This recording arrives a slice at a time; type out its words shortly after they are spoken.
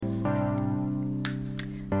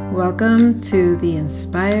Welcome to the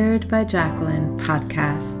Inspired by Jacqueline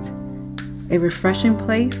podcast, a refreshing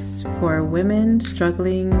place for women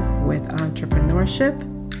struggling with entrepreneurship,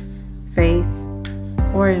 faith,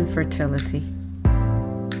 or infertility.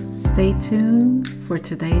 Stay tuned for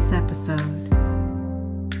today's episode.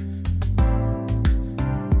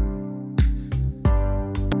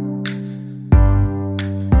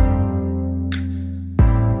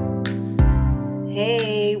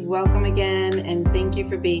 Hey, welcome again, and thank you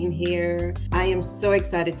for being here. I am so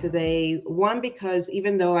excited today. One, because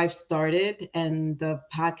even though I've started and the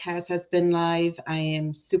podcast has been live, I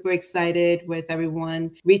am super excited with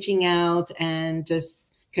everyone reaching out and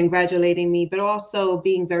just congratulating me, but also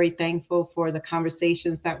being very thankful for the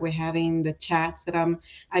conversations that we're having, the chats that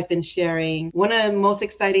I've been sharing. One of the most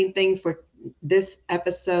exciting things for this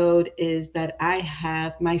episode is that I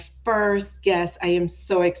have my first guest. I am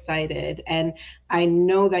so excited, and I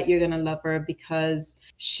know that you're going to love her because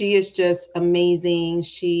she is just amazing.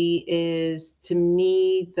 She is, to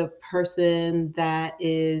me, the person that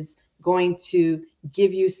is going to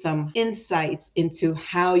give you some insights into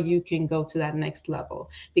how you can go to that next level.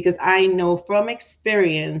 Because I know from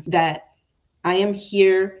experience that I am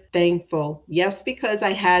here thankful. Yes, because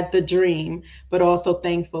I had the dream, but also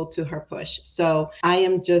thankful to her push. So I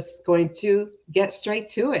am just going to get straight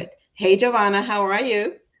to it. Hey, Giovana, how are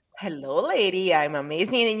you? Hello, lady. I'm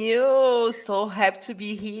amazing and you. So happy to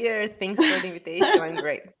be here. Thanks for the invitation. I'm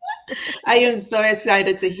great. I am so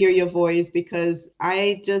excited to hear your voice because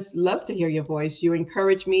I just love to hear your voice. You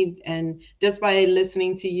encourage me, and just by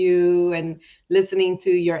listening to you and listening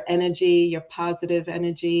to your energy, your positive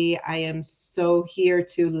energy, I am so here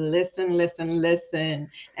to listen,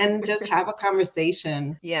 and just have a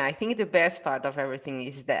conversation. Yeah, I think the best part of everything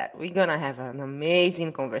is that we're going to have an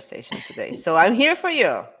amazing conversation today. So I'm here for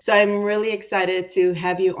you. So I'm really excited to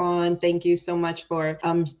have you on. Thank you so much for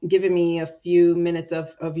giving me a few minutes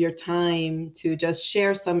of your time to just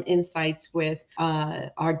share some insights with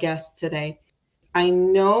our guest today. I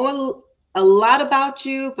know a lot about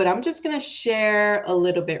you, but I'm just going to share a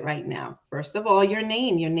little bit right now. First of all, your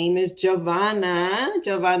name. Your name is Giovana.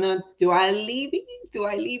 Giovana Duailibe.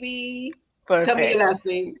 Duailibe. Tell me your Perfect. last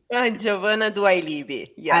name. Giovana Duailibe.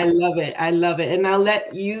 I Yeah. love it. I love it. And I'll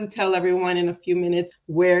let you tell everyone in a few minutes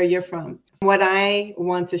where you're from. What I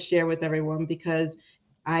want to share with everyone, because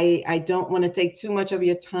I don't want to take too much of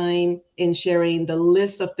your time in sharing the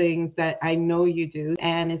list of things that I know you do.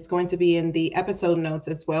 And it's going to be in the episode notes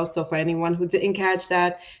as well. So for anyone who didn't catch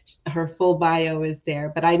that, her full bio is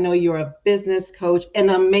there. But I know you're a business coach,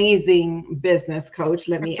 an amazing business coach,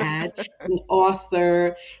 let me add, an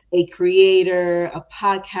author, a creator, a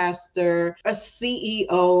podcaster, a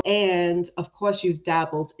CEO, and of course, you've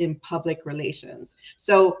dabbled in public relations.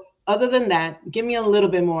 So, other than that, give me a little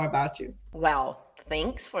bit more about you. Well,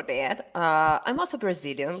 thanks for that. I'm also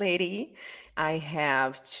Brazilian lady. I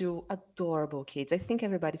have two adorable kids. I think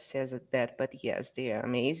everybody says that, but yes, they are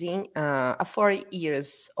amazing. A 4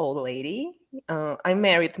 years old lady. I'm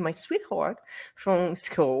married to my sweetheart from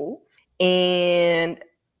school. And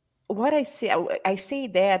what I say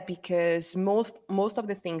that because most of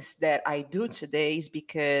the things that I do today is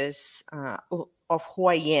because of who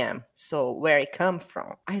I am, so where I come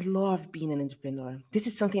from. I love being an entrepreneur. This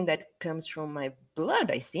is something that comes from my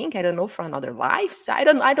blood, I think. I don't know, from another lives. I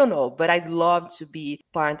don't know, but I love to be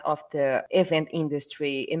part of the event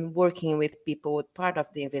industry and working with people with part of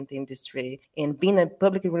the event industry and being a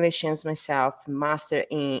public relations myself, master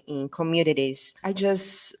in communities. I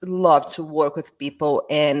just love to work with people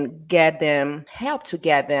and help to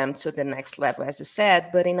get them to the next level, as you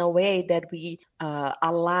said, but in a way that we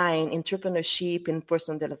align entrepreneurship and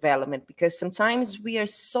personal development, because sometimes we are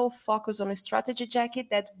so focused on a strategy, Jackie,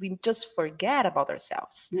 that we just forget about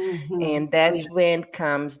ourselves. Mm-hmm. And Oh, that's yeah. when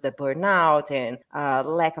comes the burnout and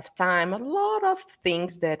lack of time, a lot of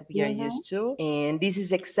things that we are Mm-hmm. used to. And this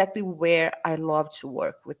is exactly where I love to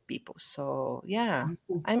work with people. So yeah,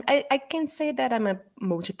 Awesome. I can say that I'm a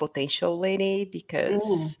multi-potential lady Mm.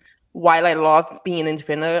 because while I love being an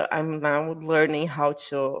entrepreneur, I'm now learning how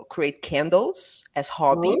to create candles as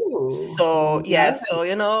hobby. Oh, So love yes, so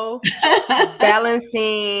it.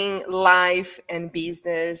 balancing life and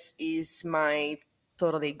business is my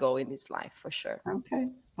totally goal in this life for sure. Okay,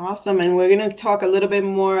 awesome. And we're going to talk a little bit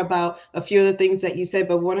more about a few of the things that you said.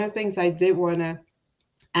 But one of the things I did want to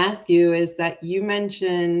ask you is that you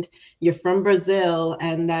mentioned you're from Brazil,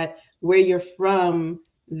 and that where you're from,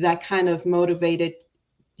 that kind of motivated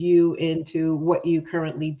you into what you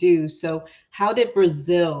currently do. So, how did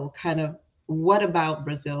Brazil what about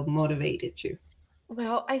Brazil motivated you?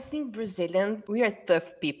 Well, I think Brazilian, we are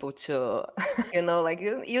tough people too. Like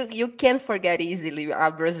you can't forget easily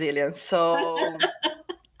our Brazilians. So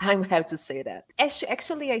I have to say that.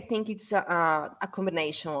 Actually, I think it's a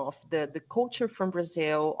combination of the culture from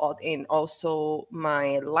Brazil and also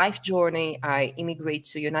my life journey. I immigrated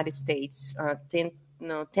to United States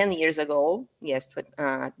 10 years ago. Yes,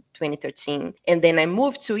 2013. And then I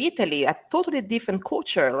moved to Italy, a totally different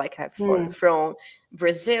culture, like Mm, from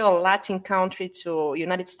Brazil, Latin country to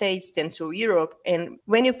United States, then to Europe. And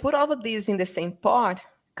when you put all of these in the same pot,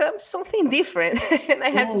 comes something different. And I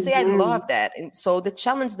have to say I love mhm, that. And so the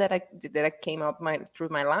challenge that I came out through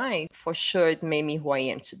my life, for sure it made me who I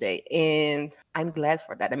am today. And I'm glad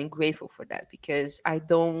for that. I'm grateful for that, because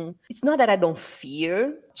it's not that I don't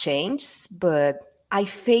fear change, but I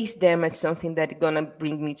face them as something that's gonna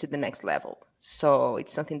bring me to the next level. So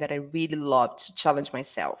it's something that I really love to challenge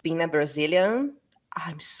myself. Being a Brazilian,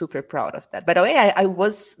 I'm super proud of that. By the way, I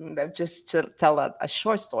was, just to tell a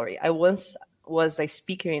short story. I once was a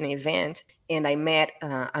speaker in an event, and I met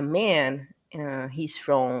a man. He's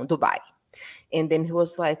from Dubai. And then he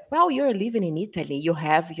was like, "Well, you're living in Italy. You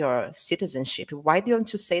have your citizenship. Why don't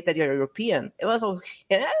you say that you're European?" It was like,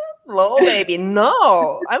 hello, baby.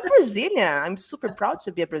 No, I'm Brazilian. I'm super proud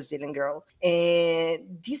to be a Brazilian girl.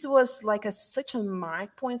 And this was like such a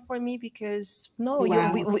mark point for me, because no,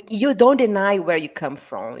 wow. you don't deny where you come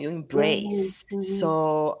from. You Mhm, embrace. mhm,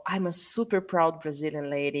 So I'm a super proud Brazilian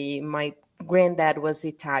lady. My granddad was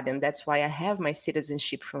Italian. That's why I have my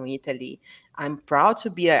citizenship from Italy. I'm proud to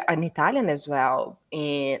be an Italian as well.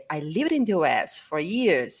 And I lived in the US for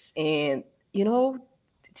years. And, you know,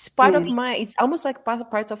 mm, it's almost like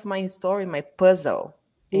part of my story, my puzzle.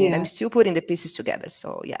 And I'm yeah. still putting the pieces together.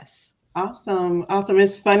 So, yes. Awesome. Awesome.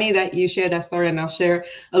 It's funny that you share that story, and I'll share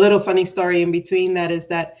a little funny story in between that is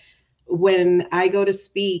that when I go to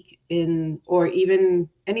speak in, or even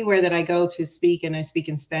anywhere that I go to speak and I speak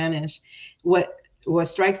in Spanish, what what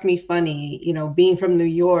strikes me funny, being from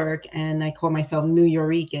New York, and I call myself New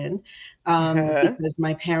Yorican, Uh-huh. because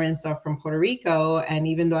my parents are from Puerto Rico, and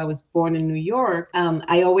even though I was born in New York,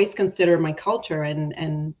 I always consider my culture, and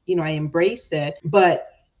I embrace it, but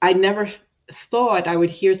I never thought I would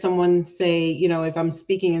hear someone say, if I'm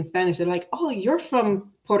speaking in Spanish, they're like, "Oh, you're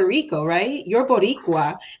from Puerto Rico, right? You're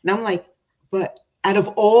Boricua." And I'm like, but out of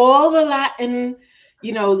all the Latin,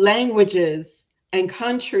 languages and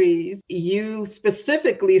countries, you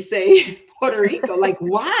specifically say Puerto Rico. Like,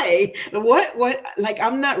 why? What? Like,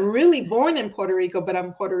 I'm not really born in Puerto Rico, but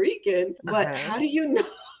I'm Puerto Rican. But Uh-huh. how do you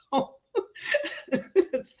know?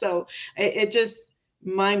 So it just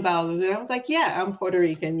mind boggles. And I was like, yeah, I'm Puerto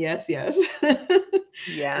Rican. Yes, yes.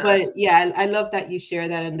 Yeah. But yeah, I love that you share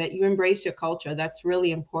that and that you embrace your culture. That's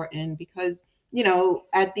really important because,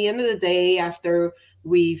 at the end of the day, after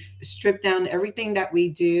we've stripped down everything that we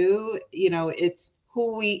do, it's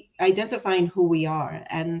who we identifying who we are.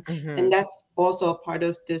 And Mm-hmm. that's also a part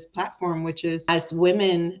of this platform, which is as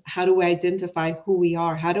women, how do we identify who we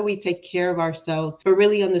are? How do we take care of ourselves, but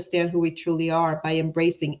really understand who we truly are by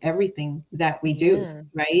embracing everything that we do, Yeah.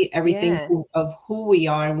 right? Everything Yeah. of who we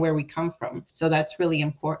are and where we come from. So that's really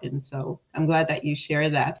important. So I'm glad that you share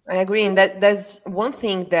that. I agree. And that's one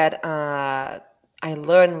thing that I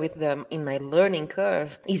learned with them in my learning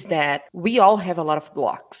curve, is that we all have a lot of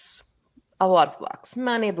blocks. A lot of blocks,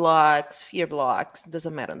 money blocks, fear blocks,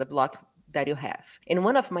 doesn't matter the block that you have. And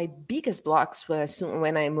one of my biggest blocks was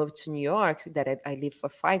when I moved to New York, that I lived for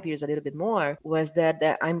 5 years, a little bit more, was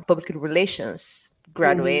that I'm public relations Hmm.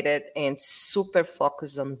 graduated and super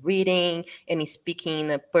focused on reading and speaking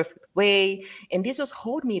in a perfect way. And this was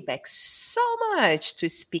holding me back so much to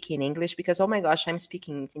speak in English, because, oh my gosh, I'm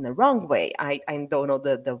speaking in the wrong way. I don't know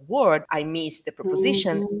the word. I miss the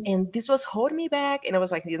preposition. Hmm. And this was holding me back. And I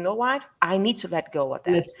was like, you know what? I need to let go of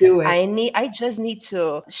that. Let's do it. I just need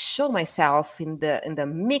to show myself in the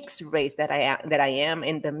mixed race that I am,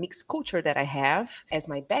 in the mixed culture that I have as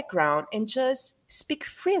my background, and just speak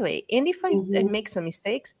freely. And if I Hmm. make some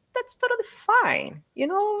mistakes, that's totally fine.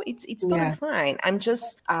 It's totally Yeah. fine. I'm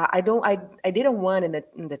just I didn't want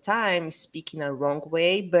in the time speak in a wrong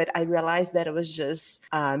way, but I realized that I was just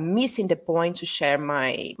missing the point to share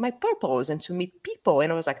my purpose and to meet people.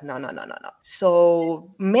 And I was like, no, no, no, no, no.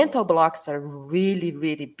 So mental blocks are really,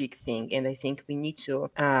 really big thing, and I think we need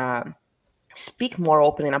to speak more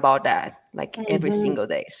openly about that, like every Hmm. single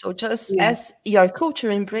day. So just Yeah. as your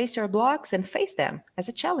culture, embrace your blocks and face them as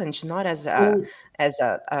a challenge, not as a And as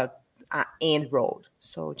a end road.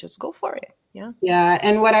 So just go for it. Yeah. Yeah,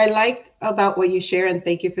 and what I like about what you share, and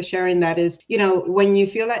thank you for sharing that, is, when you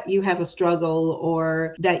feel that you have a struggle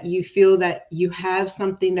or that you feel that you have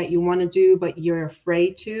something that you want to do, but you're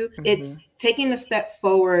afraid to, Hmm. it's taking a step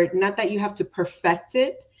forward, not that you have to perfect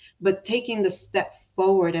it, but taking the step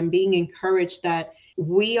forward and being encouraged that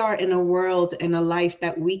we are in a world and a life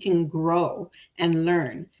that we can grow and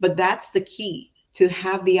learn. But that's the key, to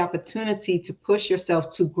have the opportunity to push yourself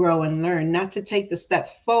to grow and learn, not to take the step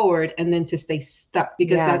forward and then to stay stuck.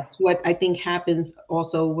 Because Yeah. that's what I think happens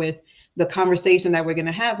also with the conversation that we're going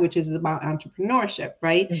to have, which is about entrepreneurship,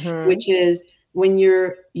 right? Hmm. Which is when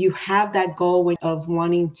you have that goal of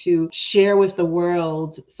wanting to share with the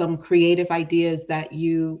world some creative ideas that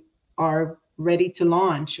you are ready to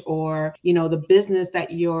launch, or the business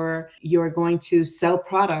that you're going to sell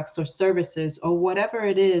products or services or whatever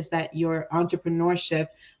it is that your entrepreneurship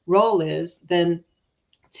role is, then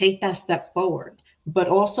take that step forward, but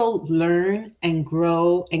also learn and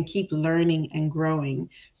grow and keep learning and growing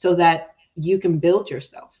so that you can build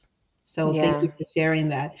yourself. So thank Yeah. you for sharing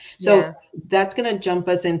that. So Yeah. that's going to jump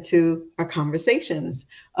us into our conversations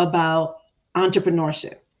about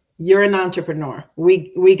entrepreneurship. You're an entrepreneur.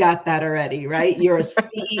 We got that already, right? You're a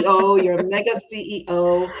CEO, you're a mega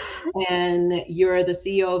CEO, and you're the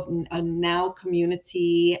CEO of a Now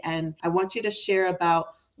community. And I want you to share about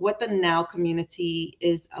what the Now community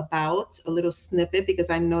is about, a little snippet,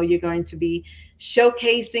 because I know you're going to be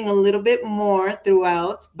showcasing a little bit more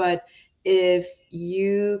throughout. But if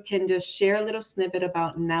you can just share a little snippet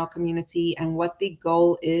about Now community and what the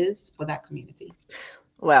goal is for that community.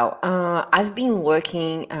 Well, I've been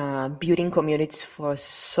working, building communities for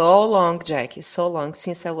so long, Jackie, so long,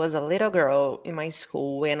 since I was a little girl in my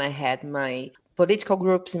school. When I had my political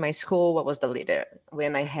groups in my school, I was the leader.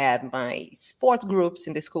 When I had my sport groups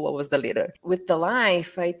in the school, I was the leader. With the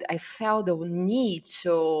life, I felt the need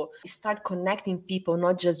to start connecting people,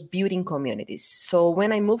 not just building communities. So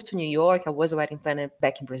when I moved to New York, I was a wedding planner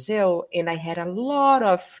back in Brazil, and I had a lot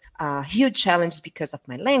of huge challenges because of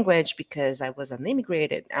my language, because I was an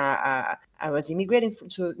immigrated. I was immigrating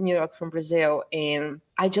to New York from Brazil, and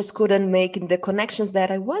I just couldn't make the connections that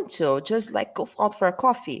I want to, just like go out for a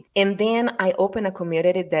coffee. And then I opened a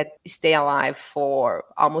community that stay alive for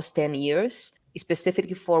almost 10 years,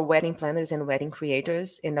 specifically for wedding planners and wedding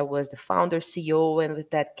creators. And I was the founder, CEO, and with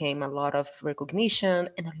that came a lot of recognition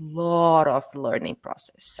and a lot of learning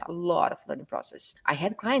process, a lot of learning process. I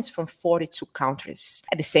had clients from 42 countries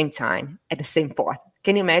at the same time, at the same port.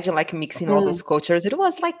 Can you imagine like mixing all Mm, those cultures? It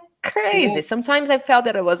was like yeah. crazy. Sometimes I felt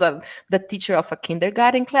that I was the teacher of a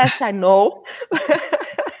kindergarten class. I know.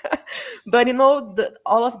 But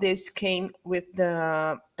all of this came with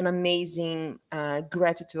an amazing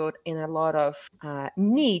gratitude and a lot of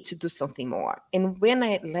need to do something more. And when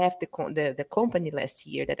I left the company last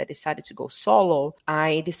year, that I decided to go solo,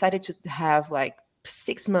 I decided to have like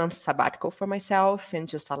 6 months sabbatical for myself and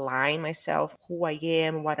just align myself who I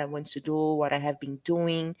am, what I want to do, what I have been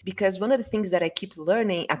doing. Because one of the things that I keep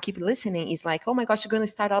learning, I keep listening is like, oh my gosh, you're going to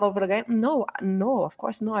start all over again. No, no, of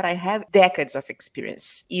course not. I have decades of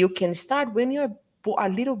experience. You can start when you're a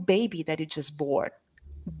little baby that you just born.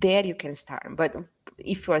 There you can start. But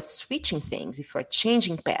if you are switching things, if you are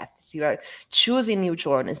changing paths, you are choosing new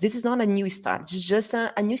journeys, this is not a new start, it's just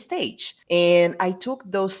a new stage. And I took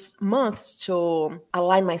those months to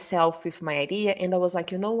align myself with my idea. And I was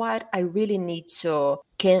like, you know what? I really need to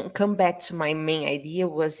can come back to my main idea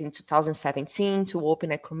was in 2017 to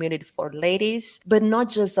open a community for ladies, but not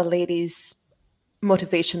just a ladies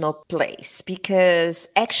motivational place, because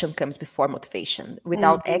action comes before motivation.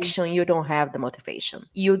 Without Mhm. action you don't have the motivation.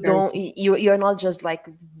 You Very don't true. you're not just like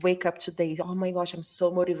wake up today, oh my gosh, I'm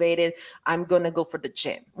so motivated, I'm gonna go for the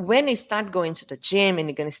gym. When you start going to the gym and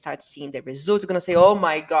you're gonna start seeing the results, you're gonna say, oh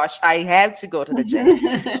my gosh, I have to go to the gym.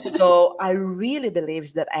 So I really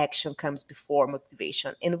believe that action comes before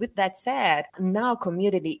motivation. And with that said, Now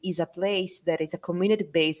community is a place that it's a community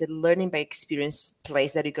based learning by experience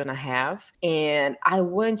place that you're gonna have. And I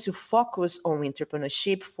want to focus on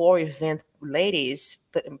entrepreneurship for event ladies,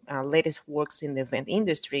 ladies who works in the event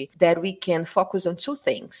industry, that we can focus on two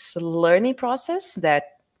things: learning process that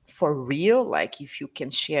for real, like if you can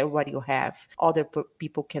share what you have, other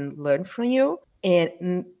people can learn from you.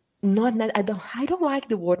 And not net, I don't like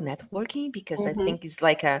the word networking, because I Mhm, think it's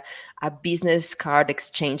like a business card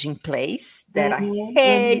exchanging place that I mhm,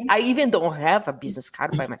 hate. mhm, I even don't have a business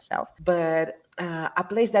card by myself, but a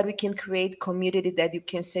place that we can create community, that you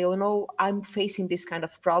can say, oh no, I'm facing this kind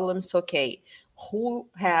of problems. Okay, who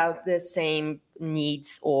have the same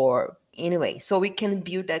needs or anyway, so we can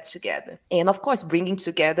build that together. And of course, bringing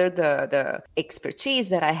together the expertise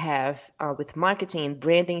that I have with marketing,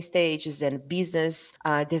 branding stages, and business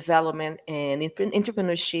development and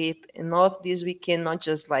entrepreneurship, and all of this, we can not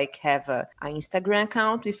just like have an Instagram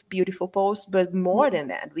account with beautiful posts, but more than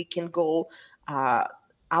that, we can go uh,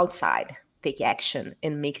 outside, take action,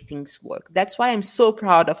 and make things work. That's why I'm so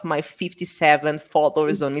proud of my 57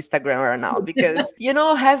 followers on Instagram right now, because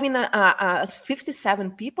having a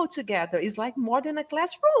 57 people together is like more than a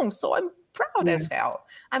classroom. So I'm proud Yeah. as hell.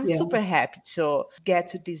 I'm Yeah. super happy to get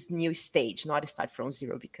to this new stage, not start from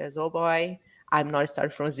zero, because oh boy, I'm not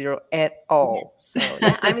starting from zero at all. So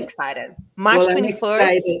yeah, I'm excited. Well, March I'm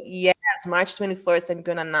 21st, excited. yes, March 21st, I'm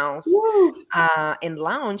gonna announce Woo. and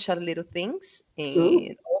launch a little things. And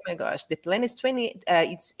Ooh. oh my gosh, the plan is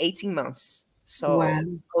it's 18 months. So Wow.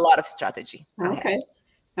 a lot of strategy ahead. Okay.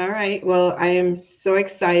 All right. Well, I am so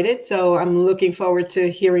excited. So I'm looking forward to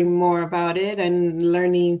hearing more about it and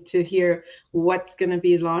learning to hear what's going to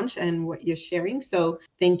be launched and what you're sharing. So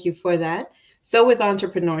thank you for that. So, with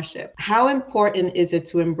entrepreneurship, how important is it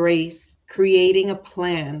to embrace creating a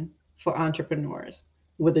plan for entrepreneurs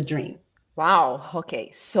with a dream? Wow.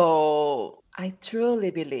 Okay. So I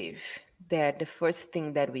truly believe that the first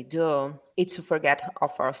thing that we do is to forget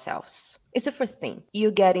of ourselves. It's the first thing.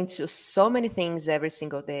 You get into so many things every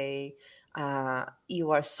single day.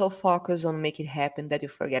 You are so focused on making it happen that you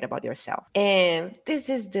forget about yourself. And this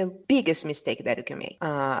is the biggest mistake that you can make.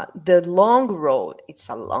 The long road, it's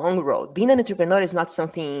a long road. Being an entrepreneur is not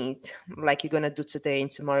something like you're going to do today and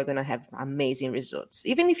tomorrow you're going to have amazing results.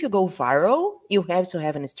 Even if you go viral, you have to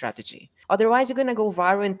have a strategy. Otherwise, you're going to go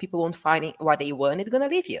viral and people won't find what they want. It's going to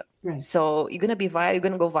leave you. Right. So you're going to be viral, you're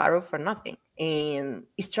going to go viral for nothing. And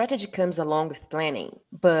strategy comes along with planning,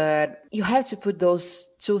 but you have to put those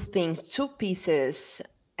two things, two pieces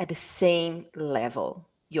at the same level,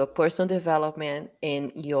 your personal development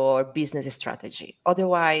and your business strategy.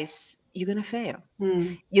 Otherwise, you're going to fail.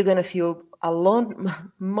 Mm, You're going to feel alone,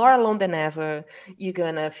 more alone than ever. You're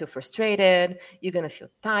going to feel frustrated. You're going to feel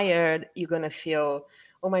tired. You're going to feel,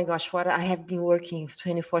 oh my gosh, what I have been working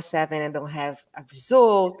 24/7 and don't have a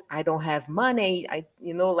result. I don't have money.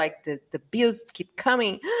 Like the bills keep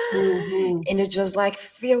coming. mhm. And you just like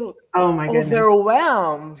feel Oh my goodness.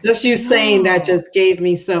 overwhelmed. Just you saying that No. just gave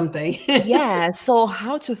me something. Yeah. So,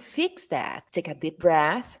 how to fix that? Take a deep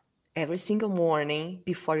breath every single morning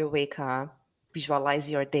before you wake up. Visualize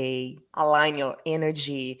your day, align your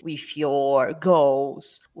energy with your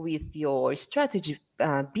goals, with your strategy,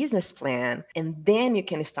 business plan, and then you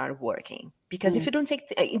can start working. Because if Mm, you don't take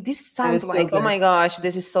this, that sounds is so like, oh good. my gosh,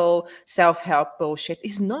 this is so self help bullshit.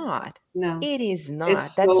 It's not. No, It is not.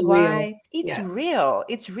 it's That's so real. why it's Yeah. real.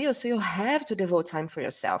 It's real. So you have to devote time for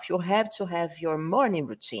yourself. You have to have your morning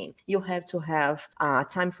routine. You have to have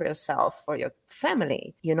time for yourself, for your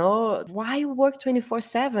family. Why work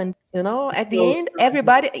 24/7? At the So end, true.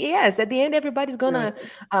 everybody's gonna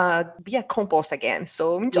Right. be a compost again.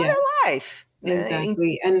 So enjoy Yeah. your life.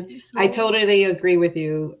 Exactly. And I So totally agree with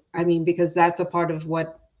you. I mean, because that's a part of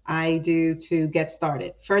what I do to get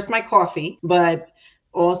started. First, my coffee, but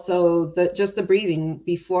also the breathing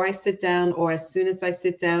before I sit down or as soon as I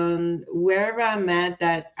sit down, wherever I'm at,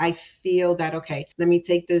 that I feel that, okay, let me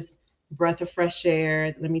take this breath of fresh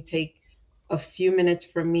air. Let me take a few minutes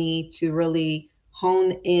for me to really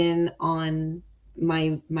hone in on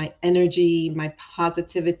my energy, my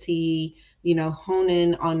positivity, hone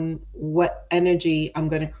in on what energy I'm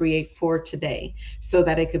going to create for today so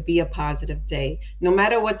that it could be a positive day. No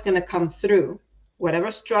matter what's going to come through,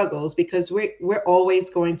 whatever struggles, because we're always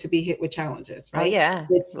going to be hit with challenges, oh right? yeah,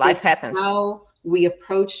 life It's happens. how we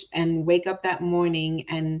approach and wake up that morning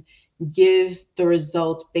and give the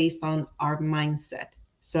result based on our mindset.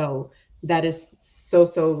 So that is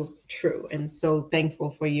so true, and so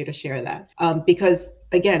thankful for you to share that, because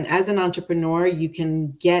again, as an entrepreneur, you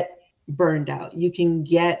can get burned out, you can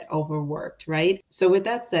get overworked, right? So with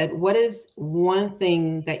that said, what is one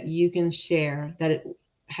thing that you can share that it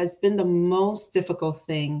has been the most difficult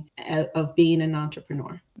thing of being an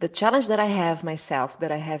entrepreneur? The challenge that I have myself,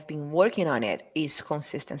 that I have been working on it, is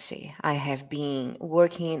consistency. I have been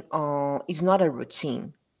working on, it's not a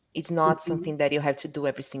routine. It's not Mhm. something that you have to do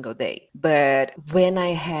every single day. But when I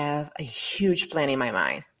have a huge plan in my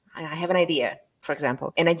mind, I have an idea, for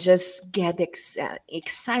example, and I just get the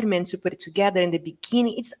excitement to put it together in the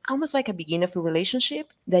beginning. It's almost like a beginning of a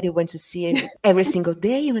relationship that you want to see every single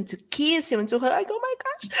day. You want to kiss, you want to hug. Oh my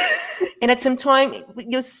gosh. And at some time,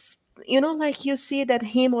 you like you see that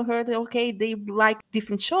him or her, okay, they like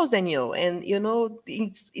different shows than you, and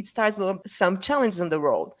it starts some challenges on the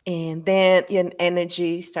road, and then your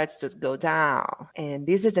energy starts to go down, and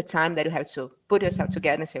this is the time that you have to put yourself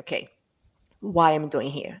together and say, okay, why I'm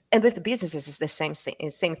doing here. And with businesses, it's the same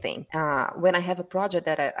thing. When I have a project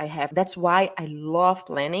that I have, that's why I love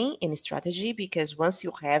planning and strategy, because once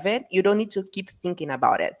you have it, you don't need to keep thinking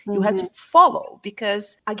about it. You have to Mhm. follow,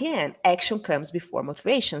 because again, action comes before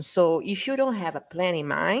motivation. So if you don't have a plan in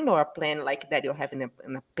mind, or a plan like that you have in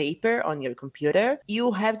a paper on your computer,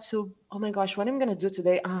 you have to, oh my gosh, what am I going to do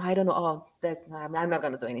today? I don't know. Oh, that I'm not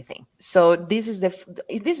going to do anything. So this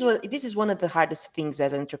is one of the hardest things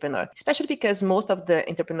as an entrepreneur, especially because most of the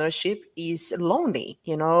entrepreneurship is lonely.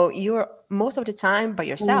 You're most of the time by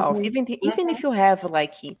yourself. Mhm. Even if you have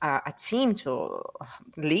like a team to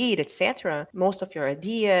lead, etc., most of your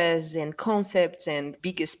ideas and concepts and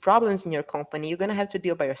biggest problems in your company, you're gonna have to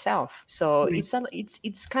deal by yourself. So Right.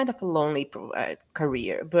 it's kind of a lonely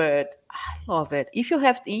career, but I love it. If you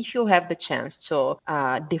have the chance to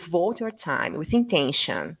devote your time with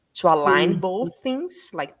intention to align Mhm. both things,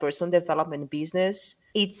 like personal development and business,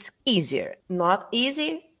 it's easier. Not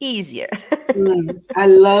easy, easier. I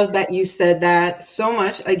love that you said that so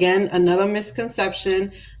much. Again, another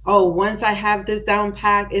misconception. Oh, once I have this down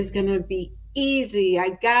pat, it's going to be easy. I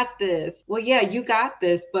got this. Well, yeah, you got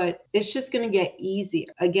this, but it's just going to get easier.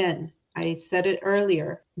 Again, I said it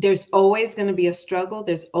earlier. There's always going to be a struggle.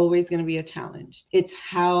 There's always going to be a challenge. It's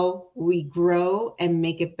how we grow and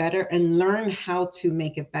make it better and learn how to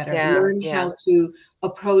make it better. Yeah, Learn yeah, how to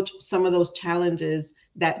approach some of those challenges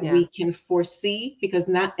that yeah, we can foresee, because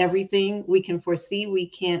not everything we can foresee. We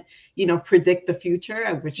can't, predict the future.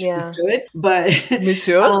 I wish we yeah. could, but Me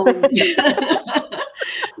too. um,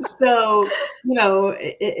 so,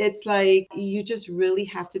 it's like you just really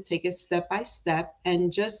have to take it step by step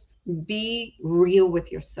and just be real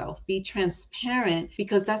with yourself, be transparent,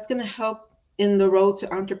 because that's going to help in the road to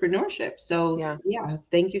entrepreneurship. So, Yeah. yeah,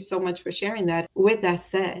 thank you so much for sharing that. With that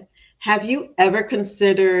said, have you ever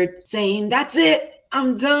considered saying, that's it,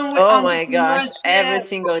 I'm done with Oh my gosh, every entrepreneurship?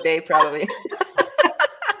 single day, probably.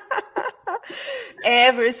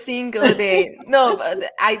 Every single day. No,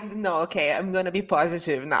 but I no, okay, I'm gonna be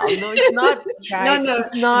positive now. No, it's not, No, guys. no,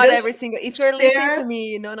 It's not every just single. If you're listening share. to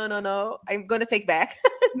me, no, no, no, no. I'm gonna take back.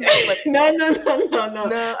 No, but No, no, no, no, no.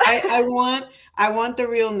 no. I want the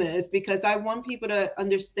realness, because I want people to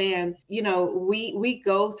understand, we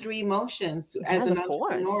go through emotions as Yes, an of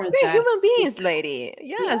course. entrepreneur, We're that human beings, lady.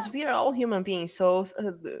 yeah. Yes, we are all human beings. So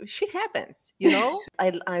shit happens.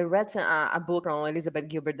 I read a book on Elizabeth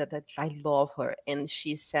Gilbert that I love her, and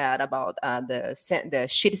she said about the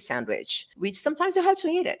shit sandwich, which sometimes you have to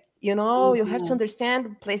eat it. You have to Mhm. understand the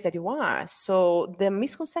place that you are. So the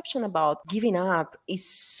misconception about giving up is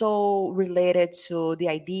so related to the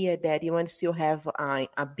idea that once you have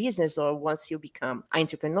a business, or once you become an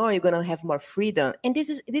entrepreneur, you're gonna have more freedom. And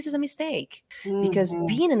this is a mistake, because Mhm.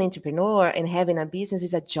 being an entrepreneur and having a business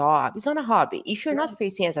is a job. It's not a hobby. If you're not Right.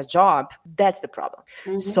 facing as a job, that's the problem.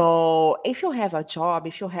 Mhm. So if you have a job,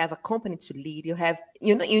 if you have a company to lead,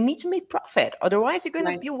 you need to make profit. Otherwise, you're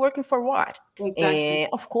gonna Right. be working for what? Exactly. And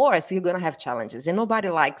of course, you're gonna have challenges, and nobody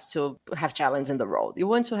likes to have challenges in the road. You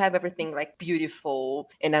want to have everything like beautiful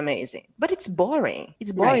and amazing, but it's boring.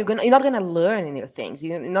 It's boring. Right. You're not gonna learn new things.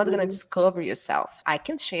 You're not gonna Mhm. discover yourself. I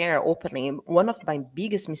can share openly. One of my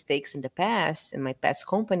biggest mistakes in the past, in my past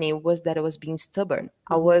company, was that I was being stubborn.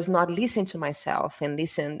 I Mhm. was not listening to myself and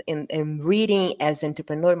listen and reading as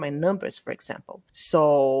entrepreneur my numbers, for example.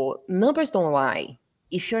 So numbers don't lie.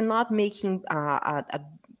 If you're not making a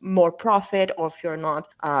more profit, or if you're not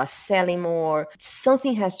selling more,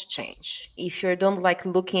 something has to change. If you don't like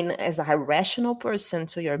looking as a rational person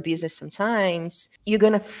to your business, sometimes you're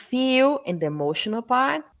gonna feel in the emotional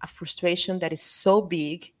part a frustration that is so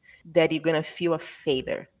big that you're gonna feel a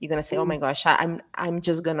failure. You're gonna say, "Oh my Mhm. gosh, I'm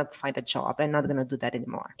just gonna find a job. I'm not gonna do that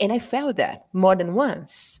anymore." And I felt that more than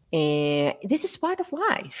once. And this is part of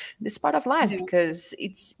life. This is part of life, Yeah. because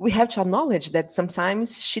we have to acknowledge that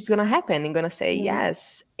sometimes shit's gonna happen. You're gonna say Mhm.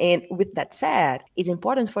 yes. And with that said, it's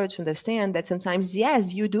important for you to understand that sometimes,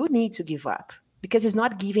 yes, you do need to give up, because it's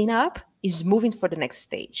not giving up; it's moving for the next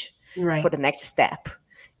stage, for Right. the next step.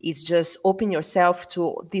 It's just open yourself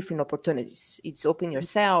to different opportunities. It's open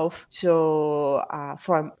yourself to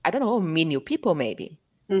for, I don't know, meet new people maybe.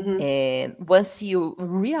 Mhm. And once you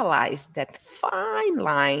realize that fine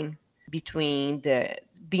line between the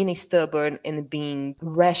being stubborn and being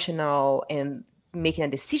rational and making a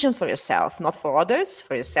decision for yourself, not for others,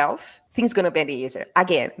 for yourself, things gonna be easier.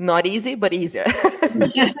 Again, not easy, but easier.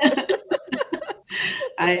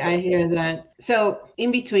 I hear that. So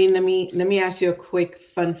in between, let me ask you a quick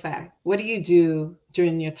fun fact. What do you do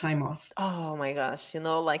during your time off? Oh my gosh,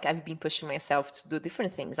 like I've been pushing myself to do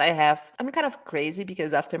different things. I'm kind of crazy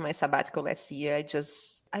because after my sabbatical last year,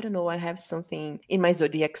 I don't know, I have something in my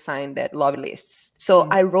zodiac sign that love lists. So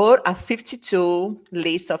Mm. I wrote a 52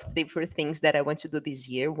 list of different things that I want to do this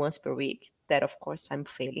year, once per week. That of course I'm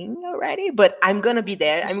failing already, but I'm gonna be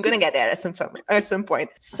there. I'm gonna get there at some time, at some point.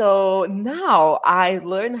 So now I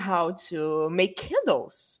learn how to make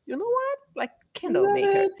candles. You know what? Like candle Love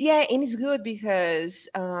maker. it. Yeah, and it's good because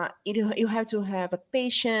you have to have a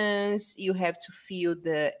patience. You have to feel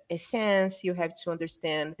the essence. You have to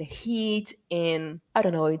understand the heat, and I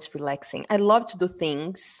don't know. It's relaxing. I love to do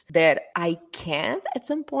things that I can't at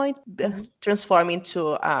some point Mhm. transform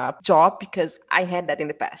into a job because I had that in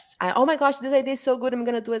the past. Oh my gosh, this idea is so good. I'm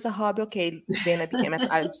gonna do it as a hobby. Okay, then I became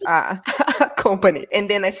a company, and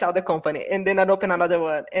then I sell the company, and then I'd open another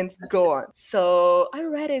one, and go on. So I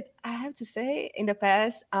read it. I have to say, in the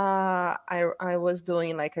past, I was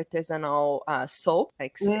doing like artisanal soap,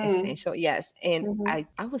 like Mm. essential, yes, and Mhm.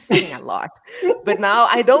 I was selling a lot, but now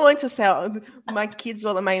I don't want to sell. My kids,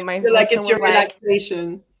 well, Feel my like son it's was your like,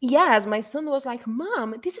 relaxation. yes, my son was like,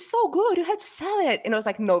 Mom, this is so good. You have to sell it. And I was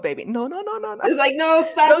like, no, baby. No, no, no, no, no. It's like, no,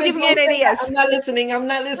 stop Don't it. give me Don't any say that. ideas. I'm not listening. I'm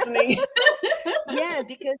not listening. Yeah,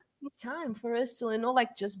 because it's time for us to,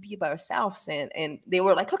 like just be by ourselves. And they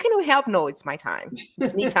were like, how can we help? No, it's my time.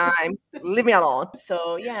 It's me time. Leave me alone.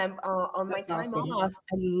 So yeah, on my That's time awesome. off,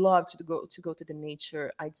 I love to go to the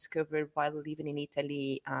nature. I discovered while living in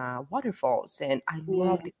Italy, waterfalls, and I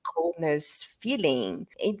love Mm. the coldness feeling.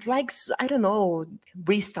 It likes, I don't know,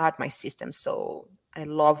 restart my system. So I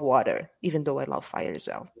love water, even though I love fire as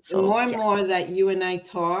well. So More and yeah. more that you and I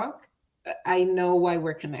talk, I know why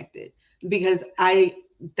we're connected because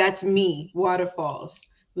that's me, waterfalls.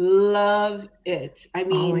 Love it. I Oh my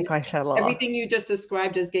mean, gosh, I love. everything you just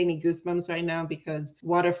described just gave me goosebumps right now because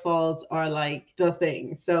waterfalls are like the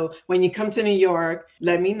thing. So when you come to New York,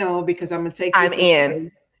 let me know because I'm gonna take you I'm in.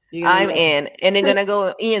 someplace. You're gonna I'm love in, and I'm gonna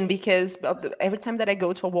go in because every time that I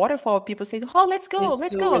go to a waterfall, people say, "Oh, let's it. go, It's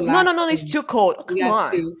let's so go." No, no, no, it's relaxing. too cold. Oh, You come got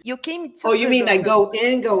on, to. you came Oh, to you mean like go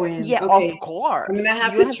in, go in. yeah, of Okay. I'm gonna course,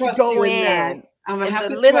 have you to have to trust go you in that. in, I'm gonna and have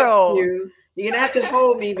the to trust literal. you. You're gonna have to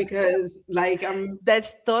hold me because like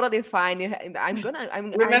That's totally fine.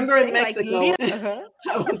 I'm remember in saying like Mexico, little. Uh-huh.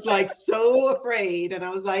 I was like so afraid and I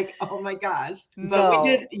was like, oh my gosh. But we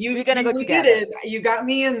did No, we're gonna you go we did together. it. You got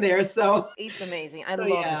me in there. So It's amazing. I so love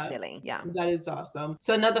the yeah, feeling. Yeah. that is awesome.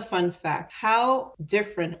 So another fun fact. How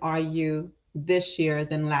different are you this year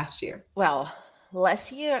than last year? Well,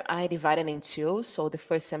 last year I divided in two. So the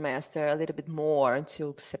first semester, a little bit more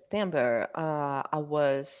until September, I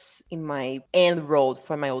was in my end road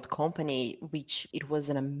for my old company, which it was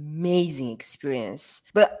an amazing experience.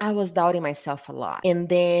 But I was doubting myself a lot. And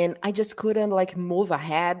then I just couldn't like move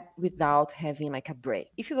ahead without having like a break.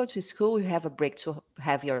 If you go to school, you have a break to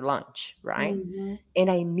have your lunch, right? Hmm. And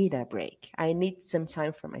I need a break. I need some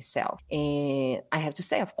time for myself. And I have to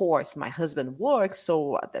say, of course, my husband works,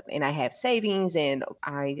 so and I have savings, and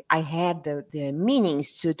I had the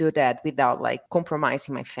meanings to do that without like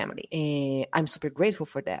compromising my family. And I'm super grateful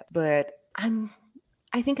for that. But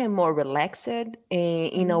I think I'm more relaxed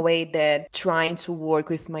in a way that trying to work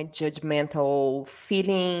with my judgmental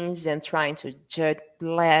feelings and trying to judge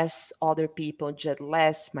less other people, judge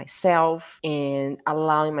less myself, and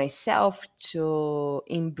allowing myself to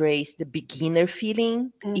embrace the beginner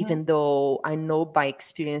feeling, Hmm. even though I know by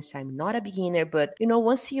experience I'm not a beginner. But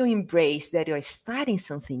once you embrace that you're starting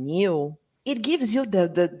something new, it gives you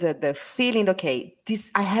the feeling, okay, this,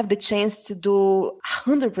 I have the chance to do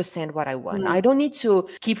 100% what I want. I Hmm. don't need to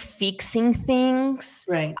keep fixing things.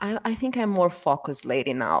 Right. I think I'm more focused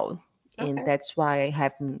lately now, and Okay. that's why I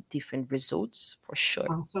have different results for sure.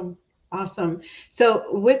 Awesome. Awesome. So,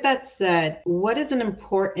 with that said, what is an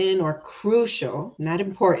important or crucial, not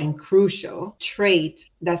important, crucial trait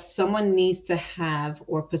that someone needs to have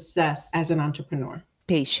or possess as an entrepreneur?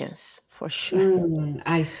 Patience, for sure.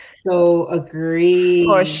 I so For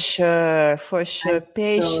agree. sure, for I sure. so agree.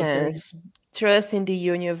 Patience, trust in the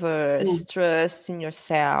universe, Mm, trust in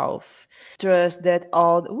yourself, trust that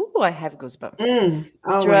all. Ooh, I have goosebumps.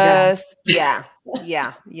 Oh my gosh. Trust, yeah,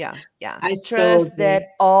 yeah, yeah, yeah. I so Trust that agree.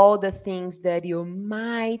 all the things that you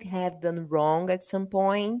might have done wrong at some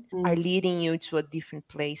point are Mm, leading you to a different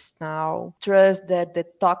place now. Trust that the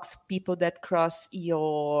toxic people that cross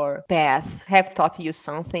your path have taught you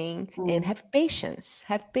something, and mm, have patience.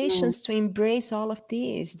 Have mm, patience to embrace all of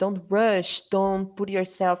this. Don't rush. Don't put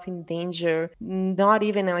yourself in danger, not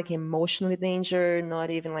even like emotionally danger, not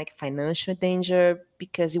even like financial danger,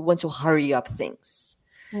 because you want to hurry up things.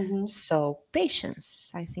 Mhm. So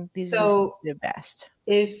patience, I think this is So the best.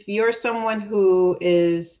 if you're someone who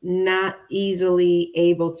is not easily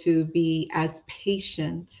able to be as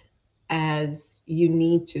patient as you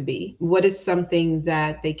need to be, what is something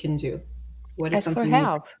that they can do? What is Ask for something you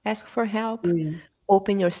help. Ask for help. mm,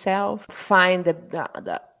 Open yourself. Find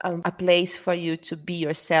a place for you to be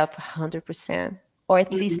yourself 100%, or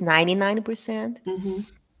at least mm, 99%. mhm,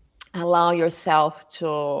 Allow yourself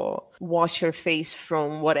to wash your face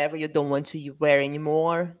from whatever you don't want to wear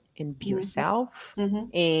anymore and be mhm, yourself,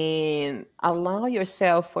 mhm, and allow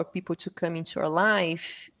yourself for people to come into your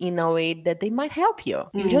life in a way that they might help you.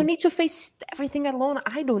 You don't mm, need to face everything alone.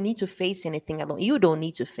 I don't need to face anything alone. You don't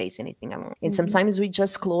need to face anything alone. And mhm, sometimes we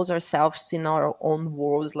just close ourselves in our own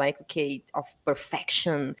worlds, like, okay, of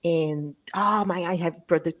perfection and oh my, I have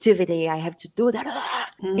productivity, I have to do that.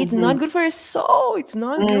 It's not mhm, good for your soul. It's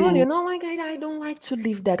not good. mm, Like I don't like to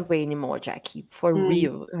live that way anymore, Jackie. For mm,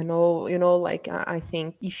 real. Like I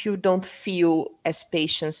think if you don't feel as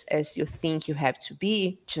patient as you think you have to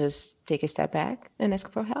be, just take a step back and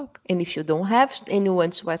ask for help. And if you don't have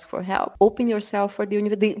anyone to ask for help, open yourself for the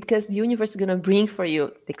universe, because the universe is gonna bring for you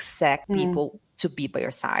the exact mm, people to be by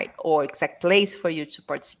your side, or exact place for you to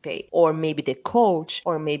participate, or maybe the coach,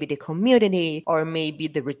 or maybe the community, or maybe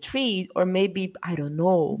the retreat, or maybe I don't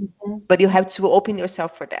know. mhm, But you have to open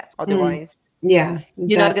yourself for that. mm. Otherwise, Yeah,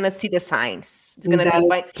 you're not gonna see the signs. It's gonna that be is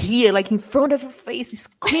right here, like in front of your face,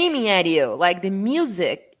 screaming at you, like the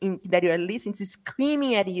music that you are listening to is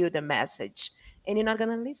screaming at you the message, and you're not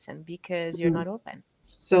gonna listen because you're mm, not open.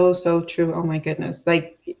 so so true. Oh my goodness.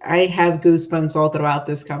 Like I have goosebumps all throughout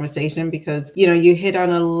this conversation because you hit on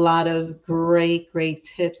a lot of great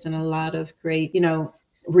tips and a lot of great,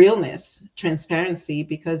 realness, transparency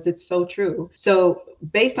because it's so true. So,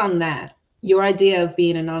 based on that, your idea of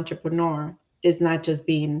being an entrepreneur is not just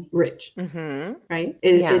being rich, Mm-hmm. right?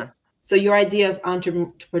 Yeah. It's so your idea of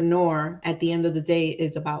entrepreneur at the end of the day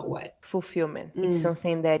is about what? Fulfillment. It's Mm,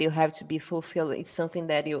 something that you have to be fulfilled. It's something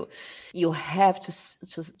that you have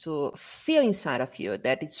to feel inside of you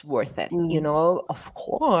that it's worth it. mm, Of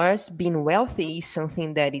course, being wealthy is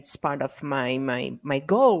something that it's part of my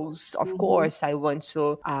goals. Of mhm, course, I want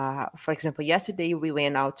to. For example, yesterday we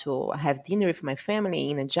went out to have dinner with my family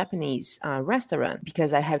in a Japanese restaurant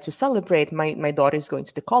because I have to celebrate. My daughter is going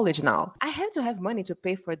to the college now. I have to have money to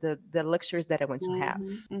pay for the luxuries that I want to have,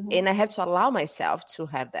 mhm, mhm, and I have to allow myself to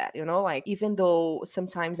have that, like even though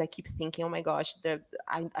sometimes I keep thinking, oh my gosh,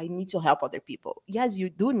 I need to help other people. Yes, you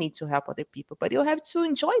do need to help other people, but you have to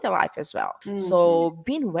enjoy the life as well. mhm, So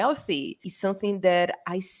being wealthy is something that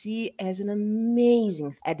I see as an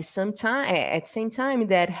amazing at the same time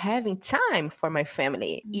that having time for my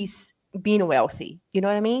family is being wealthy. You know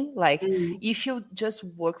what I mean? Like mm, if you just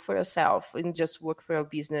work for yourself and just work for your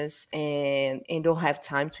business and don't have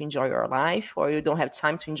time to enjoy your life, or you don't have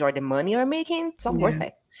time to enjoy the money you're making, it's not yeah, worth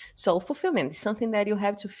it. So fulfillment is something that you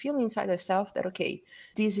have to feel inside yourself that, okay,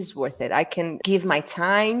 this is worth it. I can give my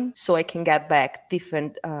time so I can get back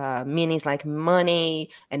different meanings like money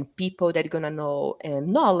and people that you're gonna know and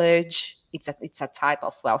knowledge. It's a type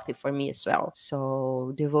of wealthy for me as well.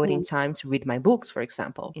 So devoting mm, time to read my books, for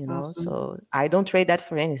example, awesome. so I don't trade that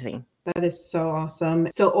for anything. That is so awesome.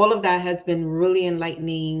 So all of that has been really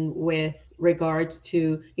enlightening with regards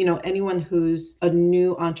to, anyone who's a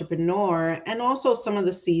new entrepreneur and also some of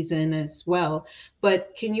the season as well.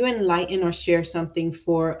 But can you enlighten or share something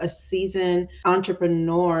for a seasoned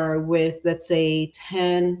entrepreneur with, let's say,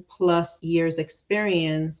 10 plus years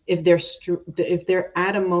experience, if they're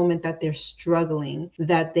at a moment that they're struggling,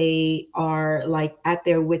 that they are like at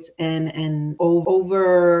their wits end and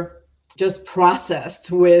over just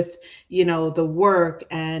processed with the work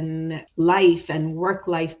and life and work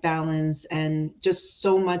life balance and just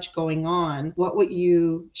so much going on, what would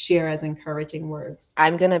you share as encouraging words?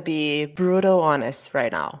 I'm gonna be brutal honest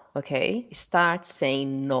right now, okay? Start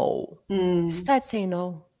saying no. Mm, Start saying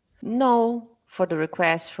no. No for the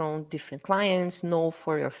requests from different clients, no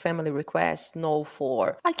for your family requests, no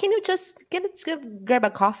for, can you just grab a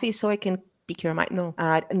coffee so I can pick your mind? No,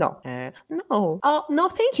 no, no. Oh, no,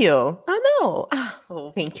 thank you. Oh, no.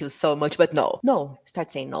 Oh, thank you so much, but no, no.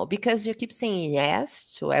 Start saying no because you keep saying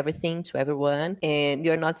yes to everything, to everyone, and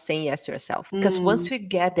you're not saying yes to yourself. Because once mm, we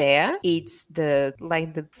get there, it's the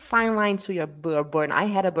fine line to your burn. I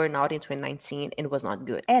had a burnout in 2019 and it was not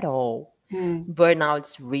good at all. mm,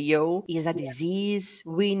 Burnout's real, is a yeah, disease.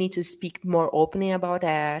 We need to speak more openly about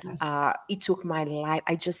that. yes. It took my life.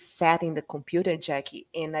 I just sat in the computer, Jackie,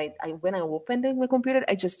 and I when I opened my computer,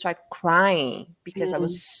 I just started crying because I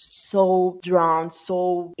was Mm, so drawn.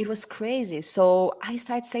 So it was crazy. So I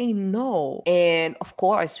started saying no. And of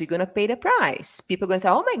course, we're going to pay the price. People are going to say,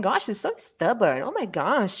 oh my gosh, you're so stubborn. Oh my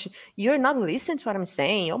gosh, you're not listening to what I'm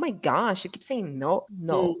saying. Oh my gosh, you keep saying no,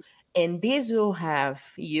 no. Mm, And this will have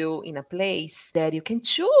you in a place that you can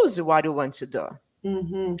choose what you want to do.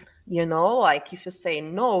 mm-hmm. Like if you say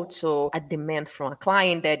no to a demand from a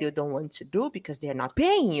client that you don't want to do because they're not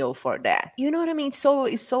paying you for that. You know what I mean? So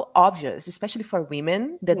it's so obvious, especially for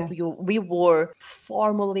women, that Yes. we were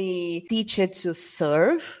formally teached to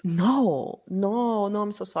serve. No, no, no,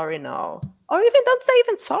 I'm so sorry, no. Or even don't say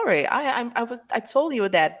even sorry. I told you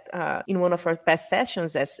that in one of our past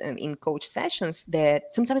sessions, as in coach sessions, that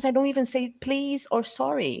sometimes I don't even say please or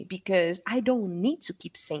sorry because I don't need to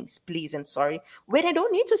keep saying please and sorry when I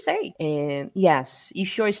don't need to say. And yes,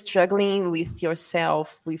 if you're struggling with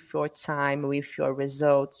yourself, with your time, with your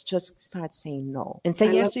results, just start saying no and say I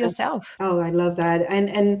love yes to that. yourself. Oh, I love that.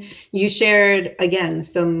 And you shared again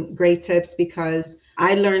some great tips because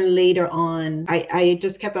I learned later on, I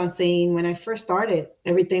just kept on saying when I first started,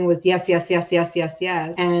 everything was yes, yes, yes, yes, yes,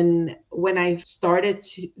 yes. And when I started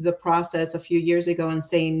the process a few years ago and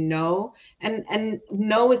saying no, and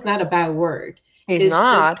no is not a bad word. It's It's just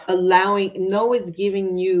not. allowing, no is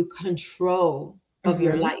giving you control of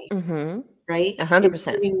your Mm-hmm. life, Mm-hmm. right? It's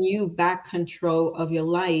 100%. giving you back control of your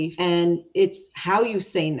life. And it's how you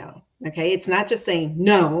say no. Okay. It's not just saying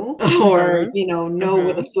no or, Mm-hmm. no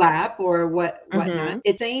with a Mm-hmm. slap or whatnot. Mm-hmm.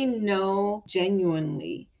 It's saying no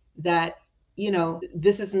genuinely that,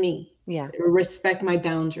 this is me. Yeah. Respect my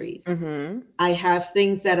boundaries. Mm-hmm. I have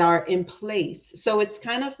things that are in place. So it's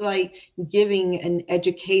kind of like giving an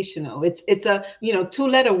educational. It's a,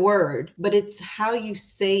 two-letter word, but it's how you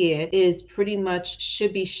say it is pretty much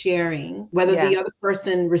should be sharing. Whether Yeah. the other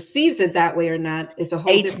person receives it that way or not is a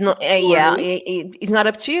whole It's different not, yeah, story. it's not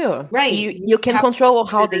up to you. Right. You You can have control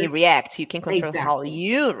to how they consider react. You can control how exactly.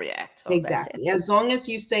 you react. So that's it. Exactly. As long as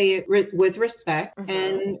you say it with respect Mm-hmm.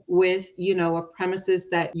 and with, a premises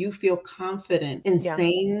that you feel confident in Yeah.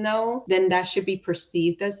 saying no, then that should be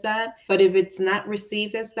perceived as that. But if it's not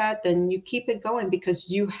received as that, then you keep it going because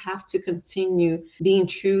you have to continue being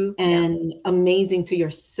true Yeah. and amazing to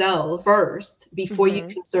yourself first before you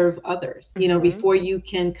Mm-hmm. can serve others, Mm-hmm. before you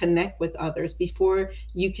can connect with others, before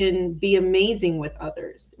you can be amazing with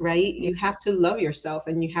others, right? Yeah. You have to love yourself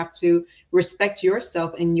and you have to respect yourself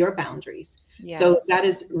and your boundaries. So Yes. that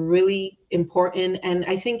is really important. And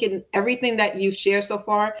I think in everything that you've shared so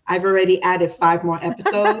far, I've already added 5 more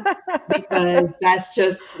episodes because that's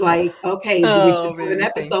just like, okay, we should Oh, have an baby, thank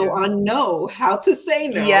episode you. on no, how to say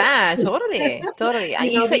no. Yeah, totally, totally.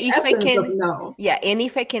 The If I essence of can, no. yeah, and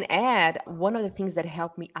if I can add, one of the things that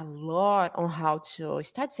helped me a lot on how to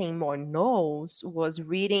start saying more no's was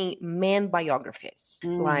reading men biographies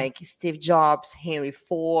Mm, like Steve Jobs, Henry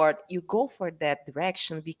Ford. You go for that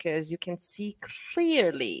direction because you can see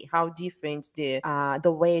clearly how different the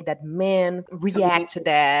way that men react to communicate.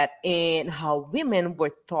 that and how women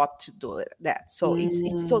were taught to do that. So it's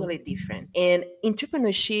Mm, totally different. And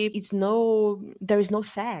entrepreneurship, there is no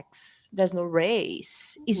sex, there's no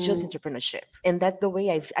race. It's just mm, entrepreneurship, and that's the way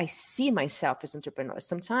I see myself as entrepreneur.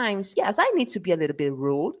 Sometimes, yes, I need to be a little bit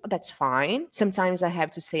rude. That's fine. Sometimes I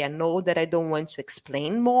have to say I know that I don't want to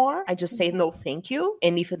explain more. I just say no, thank you.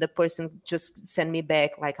 And if the person just send me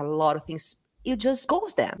back like a lot of things, you just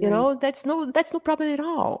ghost them. right. That's no problem at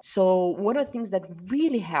all. So one of the things that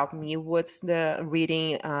really helped me was the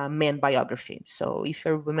reading man biography. So if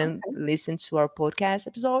a woman Okay. listen to our podcast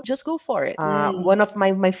episode, just go for it. Mm, One of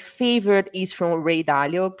my favorite is from Ray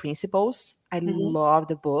Dalio, Principles. I mhm, love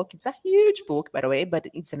the book. It's a huge book, by the way, but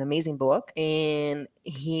it's an amazing book. And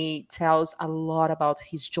he tells a lot about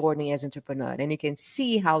his journey as entrepreneur. And you can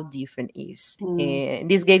see how different it is. mm,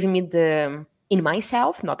 And this gave me the in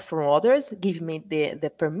myself, not from others, give me the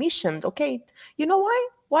permission. Okay, you know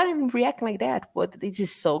why I'm reacting like that? What this is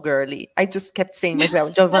so girly. I just kept saying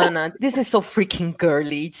myself, Giovana, this is so freaking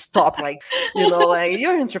girly. Stop, like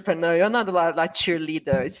you're an entrepreneur. You're not like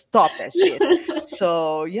cheerleader. Stop that shit.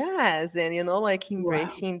 So yes, and like wow.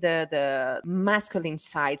 embracing the masculine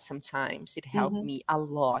side. Sometimes it helped Mhm. me a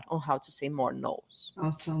lot on how to say more no's.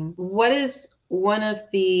 Awesome. What is one of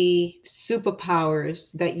the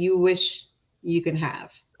superpowers that you wish you can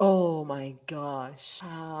have? Oh my gosh.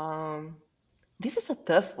 This is a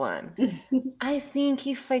tough one. I think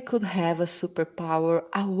if I could have a superpower,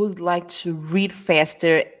 I would like to read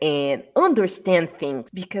faster and understand things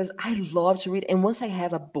because I love to read. And once I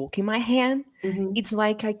have a book in my hand, Mhm. it's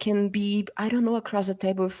like I can be, I don't know, across the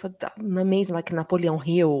table with an amazing, like Napoleon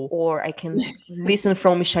Hill, or I can listen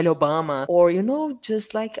from Michelle Obama, or,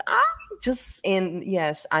 just like, just, and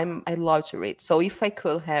yes, I love to read. So if I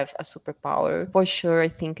could have a superpower, for sure, I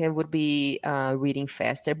think I would be reading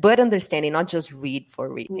faster, but understanding, not just read for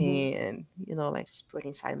read, Mhm. and like just put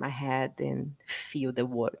inside my head and feel the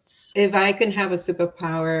words. If I can have a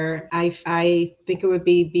superpower, I think it would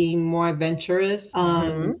be being more adventurous.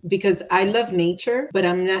 Hmm. Because I love nature, but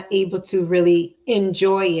I'm not able to really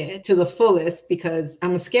enjoy it to the fullest because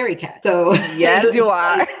I'm a scary cat. So Yes, you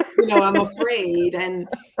it's like, are. I'm afraid and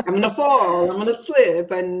I'm gonna fall, I'm gonna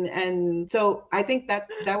slip, and so I think that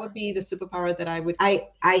would be the superpower that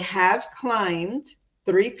I have climbed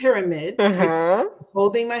 3 pyramids with Uh-huh.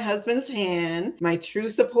 holding my husband's hand, my true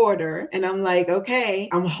supporter. And I'm like, okay,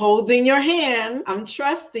 I'm holding your hand. I'm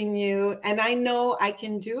trusting you. And I know I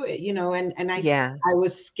can do it, and Yeah. I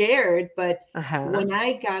was scared, but Uh-huh. when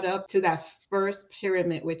I got up to that first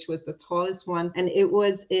pyramid, which was the tallest one, and it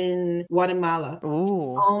was in Guatemala.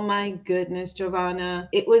 Ooh. Oh my goodness, Giovana.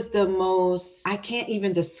 It was the most, I can't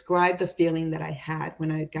even describe the feeling that I had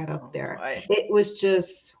when I got up Oh there. boy. It was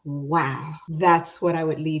just, wow. That's what I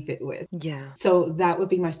would leave it with. Yeah. So that would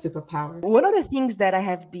be my superpower. One of the things that I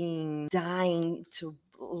have been dying to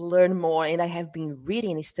learn more and I have been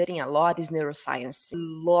reading and studying a lot is neuroscience. I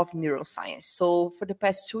love neuroscience. So for the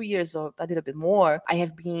past 2 years or a little bit more, I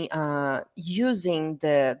have been using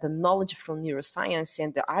the knowledge from neuroscience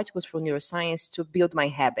and the articles from neuroscience to build my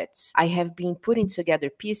habits. I have been putting together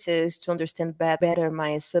pieces to understand better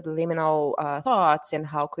my subliminal thoughts and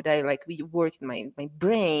how could I like work in my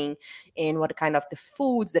brain and what kind of the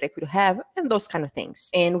foods that I could have and those kind of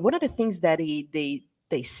things. And one of the things that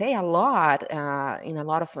they say a lot in a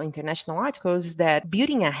lot of international articles is that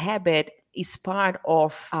building a habit is part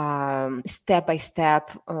of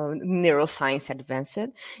step-by-step neuroscience advanced,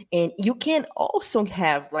 and you can also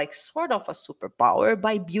have like sort of a superpower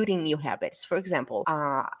by building new habits. For example,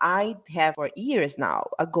 I have for years now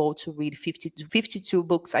a goal to read 50 to 52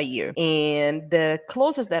 books a year, and the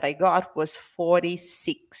closest that I got was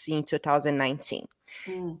 46 in 2019.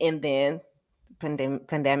 Mm, And then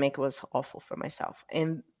pandemic was awful for myself,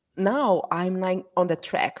 and now I'm like on the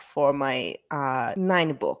track for my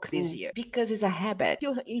 9 book this mm, year because it's a habit.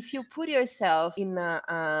 If you put yourself in a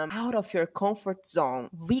out of your comfort zone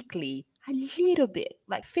weekly a little bit,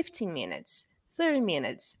 like 15 minutes, 30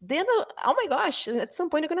 minutes, then oh my gosh, at some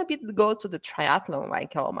point you're gonna go to the triathlon,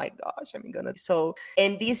 like, oh my gosh, I'm gonna. So,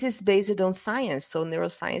 and this is based on science, so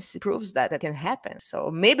neuroscience proves that can happen. So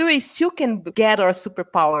maybe we still can get our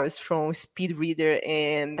superpowers from speed reader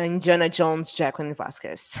and Indiana Jones, Jacqueline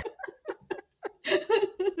Vasquez.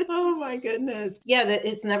 oh my goodness. Yeah, that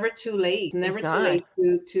it's never too late. It's never It's too not. late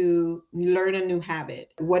to learn a new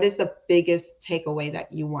habit. What is the biggest takeaway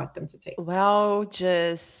that you want them to take? Well,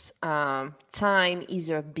 just time is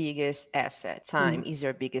your biggest asset. Time Mm, is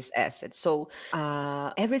your biggest asset. So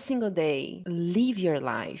every single day, live your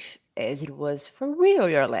life as it was for real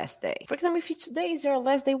your last day. For example, if today is your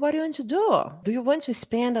last day, what do you want to do? Do you want to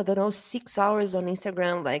spend, I don't know, 6 hours on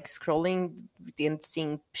Instagram, like scrolling and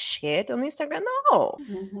seeing shit on Instagram? No.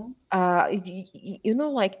 mhm,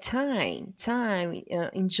 Like time,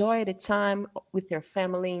 enjoy the time with your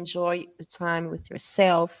family, enjoy the time with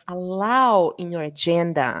yourself, allow in your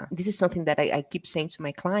agenda. This is something that I keep saying to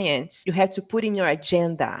my clients. You have to put in your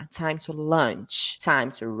agenda time to lunch,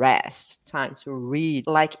 time to rest, time to read,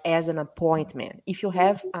 like as an appointment. If you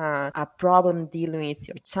have a problem dealing with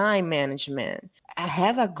your time management, I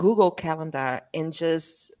have a Google Calendar and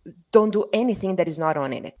just don't do anything that is not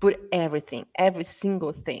on it. Put everything, every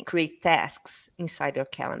single thing. Create tasks inside your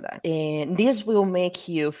calendar. And this will make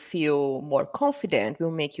you feel more confident,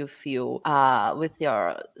 will make you feel with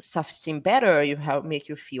your self-esteem better, make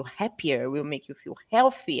you feel happier, will make you feel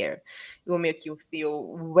healthier, will make you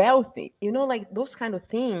feel wealthy. Like those kind of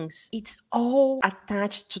things, it's all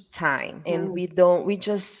attached to time. And mhm, we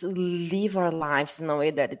just live our lives in a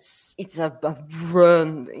way that it's a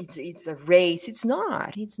run, it's a race. It's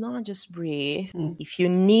not just breathe. mm, If you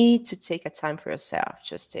need to take a time for yourself,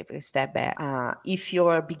 just take a step back. If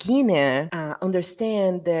you're a beginner,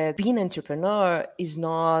 understand that being an entrepreneur is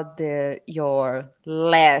not your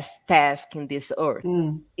last task in this earth.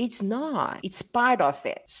 mm, It's not. It's part of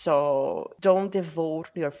it. So don't devote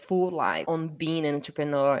your full life on being an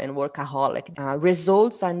entrepreneur and workaholic.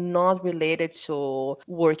 Results are not related to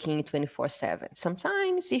working 24/7.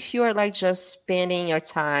 Sometimes if you're like just spending your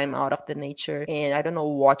time out of the nature and I don't know,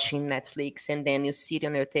 watching Netflix, and then you sit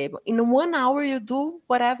on your table, in 1 hour you do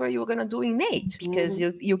whatever you're gonna do in 8 because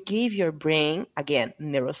mhm, you gave your brain, again,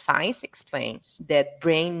 neuroscience explains that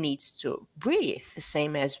brain needs to breathe. the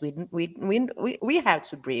same as we have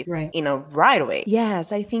to breathe Right. in a right way.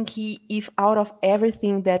 Yes, I think if out of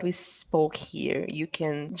everything that we spoke here, you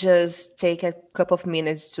can just take a couple of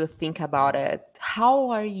minutes to think about it. How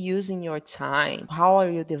are you using your time? How are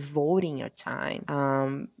you devoting your time?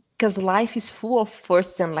 Because life is full of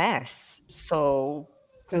firsts and lasts. So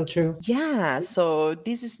So true. yeah, so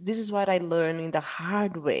this is what I learned in the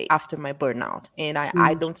hard way after my burnout. And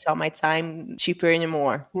I don't sell my time cheaper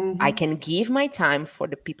anymore. I Mm-hmm. can give my time for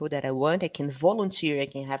the people that I want. I can volunteer. I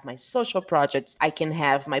can have my social projects. I can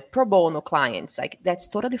have my pro bono clients. Like that's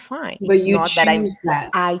totally fine. But It's you not that choose that.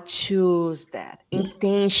 I choose that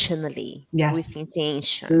intentionally with Yes.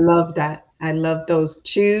 intention. Love that. I love those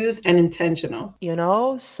choose and intentional.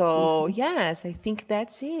 So Mhm. yes, I think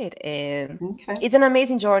that's it. And Okay. it's an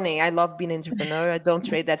amazing journey. I love being an entrepreneur. I don't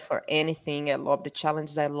trade that for anything. I love the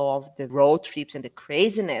challenges. I love the road trips and the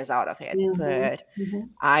craziness out of it. Hmm. But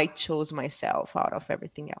I chose myself out of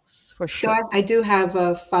everything else for So sure. I do have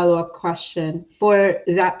a follow-up question for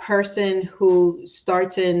that person who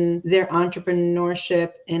starts in their entrepreneurship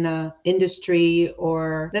in a industry,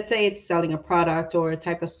 or let's say it's selling a product or a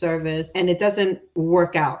type of service and it doesn't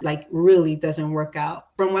work out, like really doesn't work out.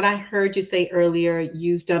 From what I heard you say earlier,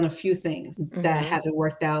 you've done a few things that Hmm. haven't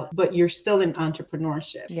worked out, but you're still in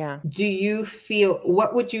entrepreneurship. Yeah. Do you feel,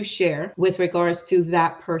 what would you share with regards to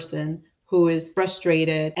that person who is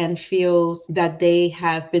frustrated and feels that they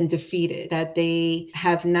have been defeated, that they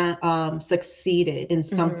have not succeeded in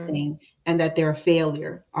Hmm. something, and that they're a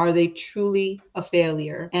failure? Are they truly a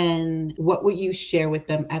failure? And what would you share with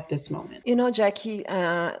them at this moment? Jackie,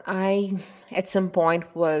 I at some point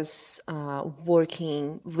was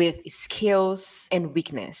working with skills and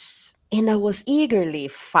weakness. And I was eagerly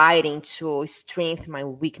fighting to strengthen my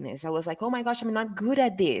weakness. I was like, oh my gosh, I'm not good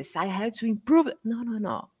at this. I have to improve it. No, no,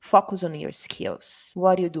 no. Focus on your skills.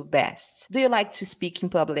 What do you do best? Do you like to speak in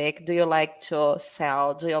public? Do you like to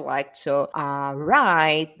sell? Do you like to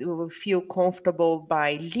write? Do you feel comfortable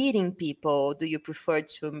by leading people? Do you prefer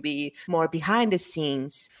to be more behind the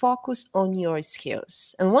scenes? Focus on your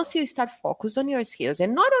skills. And once you start focus on your skills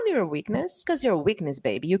and not on your weakness, because your weakness,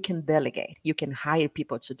 baby, you can delegate. You can hire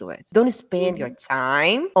people to do it. Don't spend your Mhm.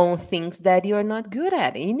 time on things that you're not good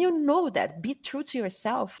at. And you know that. Be true to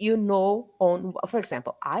yourself. You know, for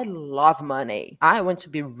example, I love money. I want to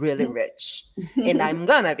be really rich. And I'm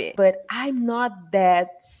gonna be. But I'm not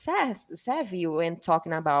that savvy when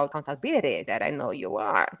talking about accountability that I know you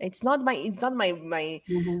are. It's not my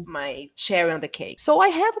Mhm. my cherry on the cake. So I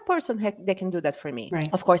have a person that can do that for me. Right.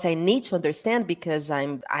 Of course, I need to understand because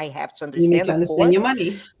I have to You need understand, to of understand your course.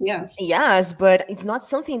 money. Yes. Yes, but it's not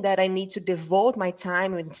something that I need to devote my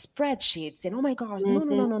time in spreadsheets and oh my gosh, no,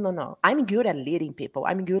 no, no, Hmm. no, no, no. I'm good at leading people.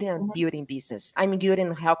 I'm good at building business. I'm good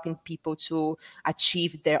in helping people to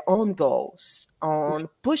achieve their own goals, on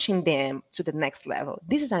pushing them to the next level.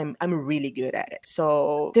 This is I'm really good at it.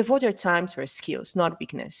 So devote your time to your skills, not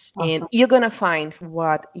weakness. And Awesome. you're gonna find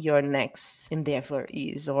what your next endeavor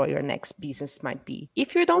is or your next business might be.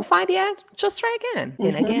 If you don't find it yet, just try again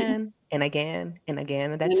and again and again and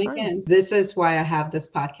again, and that's And fine. again, this is why I have this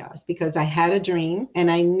podcast, because I had a dream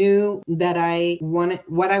and I knew that I wanted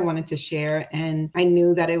what I wanted to share. And I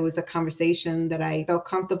knew that it was a conversation that I felt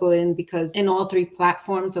comfortable in, because in all three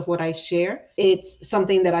platforms of what I share, it's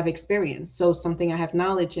something that I've experienced. So something I have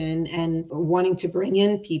knowledge in and wanting to bring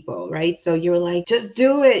in people, right? So you're like, just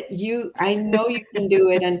do it. I know you can do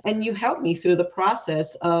it. And you helped me through the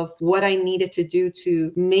process of what I needed to do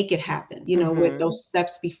to make it happen, with Mm-hmm. those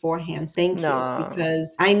steps beforehand. Thank you, No.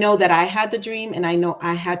 because I know that I had the dream and I know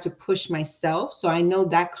I had to push myself. So I know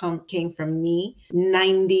that came from me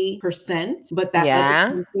 90%, but that other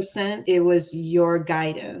Yeah. 10%, it was your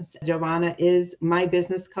guidance. Giovana is my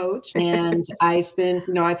business coach. And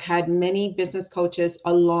I've had many business coaches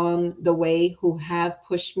along the way who have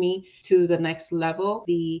pushed me to the next level.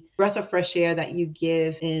 The breath of fresh air that you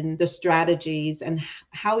give in the strategies and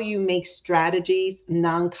how you make strategies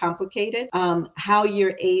non-complicated, how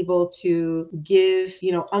you're able to give,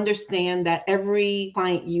 understand that every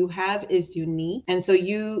client you have is unique. And so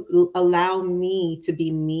you allow me to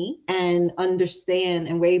be me and understand,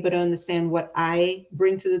 and we're able to understand what I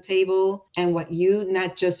bring to the table and what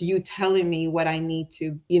not just you telling me what I need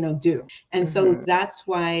to, do. And so Mm-hmm. that's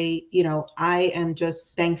why, I am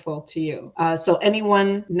just thankful to you. So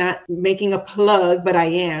anyone, not making a plug, but I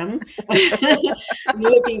am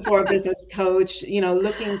looking for a business coach,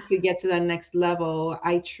 looking to get to that next level,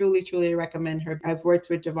 I truly, truly recommend her. I've worked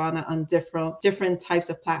with Giovana on different types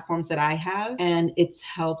of platforms that I have, and it's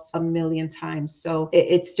helped a million times. So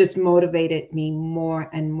it's just motivated me more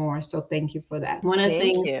and more. So thank you for that. One of the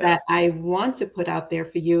Thank things you. that I want to put out there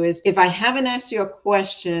for you is, if I haven't asked you a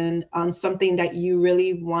question on something that you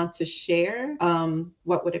really want to share.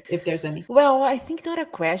 What would it, if there's any? Well, I think not a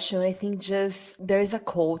question. I think just there is a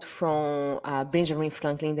quote from Benjamin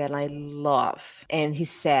Franklin that I love. And he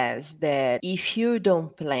says that if you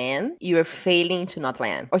don't plan, you're failing to not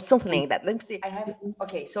plan, or something like that. Let me see.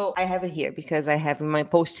 Okay, so I have it here because I have my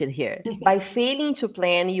post-it here. By failing to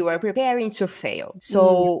plan, you are preparing to fail. Mm,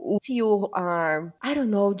 So once you are, I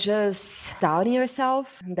don't know, just doubting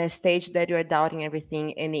yourself, the stage that you're doubting everything,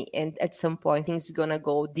 and at some point things gonna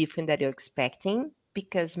go different that you're expecting,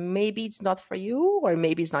 because maybe it's not for you, or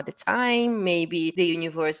maybe it's not the time, maybe the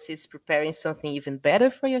universe is preparing something even better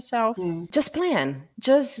for yourself. mm, Just plan.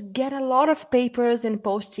 Just get a lot of papers and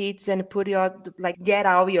post-its and put your, like, get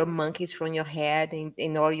out your monkeys from your head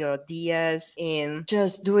and all your ideas, and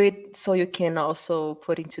just do it so you can also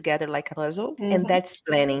put it together like a puzzle. And mhm, that's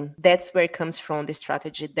planning. That's where it comes from, the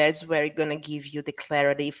strategy. That's where it's gonna give you the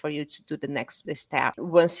clarity for you to do the next step.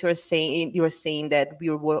 Once you're saying that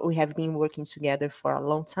we have been working together for a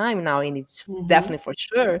long time now, and it's mhm, definitely for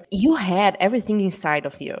sure, you had everything inside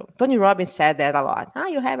of you. Tony Robbins said that a lot.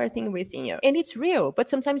 You have everything within you, and it's real. But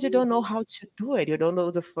sometimes you don't know how to do it. You don't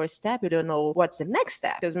know the first step. You don't know what's the next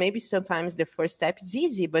step, because maybe sometimes the first step is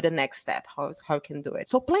easy, but the next step, how you can do it.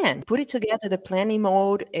 So plan, put it together, the planning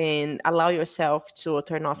mode, and allow yourself to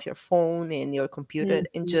turn off your phone and your computer,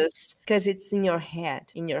 and mhm. just because it's in your head,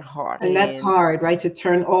 in your heart. And that's And hard, right? To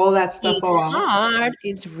turn all that stuff it's off. hard.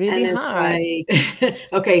 It's really And it's hard. like,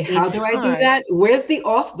 okay, how It's do I do hard. that? Where's the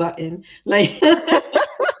off button? Like,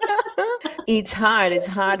 It's hard. It's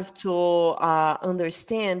hard to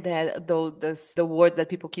understand that, though, the words that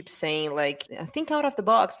people keep saying, like, think out of the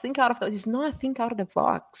box, think out of the, it's not think out of the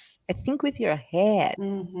box. I think with your head,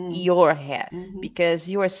 mhm, your head, mhm, because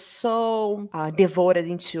you are so devoted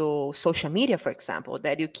into social media, for example,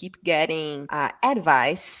 that you keep getting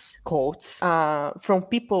advice quotes from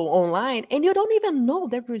people online, and you don't even know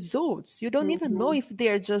the results. You don't even know mhm. if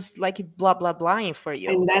they're just like blah blah blahing for you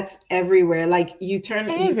And that's everywhere. Like you open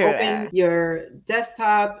everywhere. your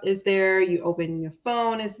desktop is there, you open your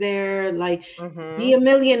phone is there, like be Hmm. a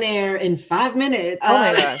millionaire in 5 minutes. Oh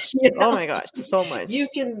my gosh. You Oh know, my gosh. So you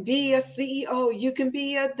much. can be a CEO, you can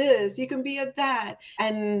be a this, you can be a that.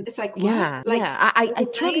 And it's like, what? Yeah, Like yeah. I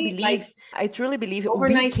truly overnight, like believe, we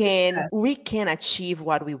overnight can success. we can achieve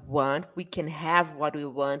what we want. We can have what we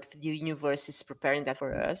want. The universe is preparing that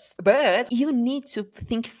for us. But you need to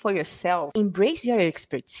think for yourself. Embrace your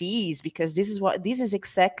expertise, because this is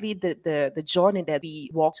exactly the journey that we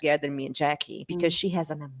walk together, me and Jackie, because Mm. she has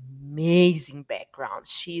an amazing background.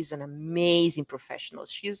 She's an amazing professional.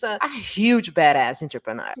 She's a huge badass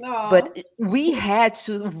entrepreneur. Aw. But we had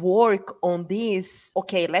to work on this.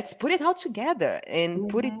 Okay, let's put it all together and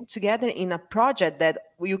put it Mhm. together in a project that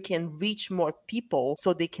you can reach more people,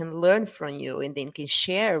 so they can learn from you and they can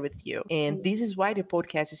share with you. And this is why the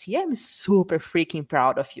podcast is here. I'm super freaking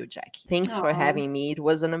proud of you, Jackie. Thanks for Aw. having me. It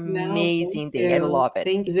was an No, thank amazing day. I you. love it.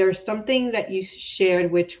 Thank you. There's something that you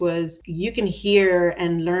shared, which was you can hear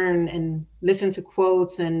and learn and listen to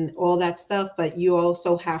quotes and all that stuff, but you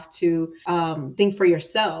also have to think for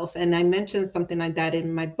yourself. And I mentioned something like that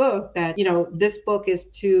in my book, that, this book is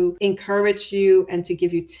to encourage you and to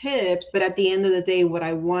give you tips. But at the end of the day, what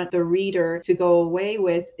I want the reader to go away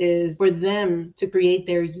with is for them to create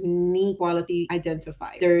their unique quality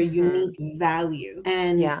identifier, their Hmm. unique value.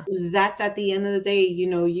 And Yeah. that's at the end of the day,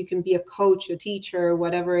 you can be a coach, a teacher,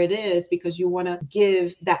 whatever it is, because you want to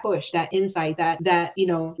give that push, that insight, that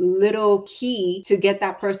little key to get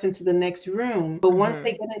that person to the next room. But once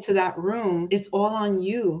they Hmm. get into that room, it's all on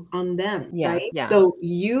you, on them, Yeah. right? Yeah. So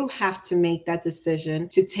you have to make that decision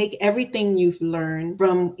to take everything you've learned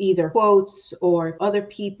from either quotes or other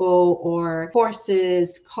people or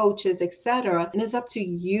courses, coaches, etc. And it's up to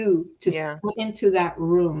you to Yeah. step into that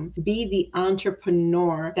room, be the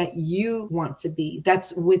entrepreneur that you want to be,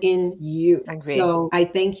 that's within you. I agree. So I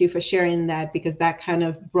thank you for sharing that, because that kind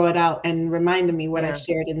of brought out and reminded me what I Yeah.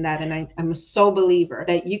 shared in that. And I'm a so believer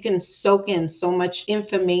that you can soak in so much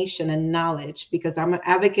information and knowledge, because I'm an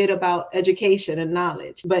advocate about education and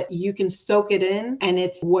knowledge, but you can soak it in, and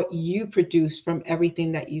it's what you produce from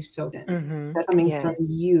everything that you soak in. Hmm. That's coming Yeah. from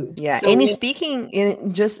you. Yeah, So and when speaking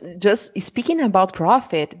in just speaking about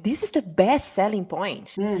profit, this is the best selling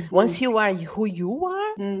point. Mhm, Once you are who you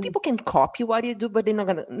are, mhm, people can copy what you do, but they're not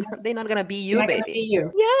gonna yes, they're not gonna be you're you, not gonna be baby.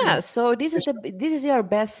 you. Yeah, Yeah, so for sure. this is your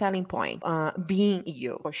best selling point. Being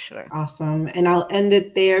you, for sure. awesome. And I'll end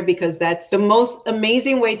it there because that's the most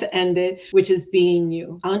amazing way to end it, which is being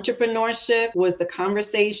you. Entrepreneurship was the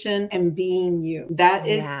conversation and being you. That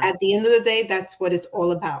is, Yeah. at the end of the day, that's what it's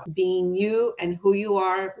all about. Being you and who you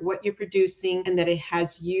are, what you're producing, and that it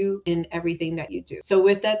has you in everything that you do. So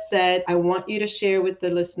with that said, I want you to share with the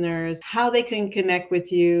listeners how they can connect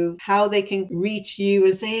with you, how they can reach you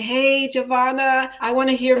and say, hey, Giovana, I want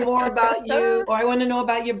to hear more about you, or I want to know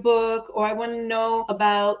about your book, or I want to know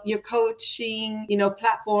about your coaching,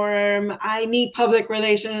 platform. I need public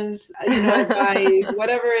relations, advice,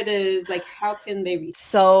 whatever it is. Like, how can they reach?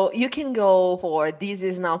 So you can go for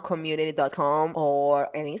thisisnowcommunity.com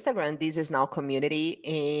or on Instagram, This Is Now Community.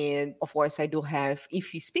 And of course, I do have,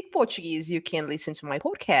 if you speak Portuguese, you can listen to my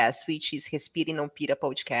podcast, which is Respire Não Pira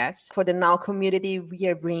Podcast. For the Now community, we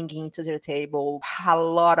are bringing to the table a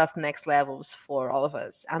lot of next levels for all of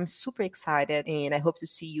us. I'm super excited and I hope to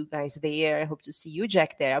see you guys there. I hope to see you,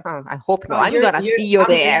 Jack, there. I hope no, Oh, I'm going to see you I'm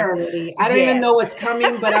there there. already. I don't even Yes. know what's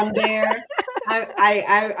coming, but I'm there.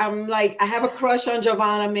 I'm like, I have a crush on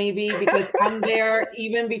Giovanna maybe because I'm there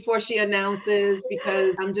even before she announces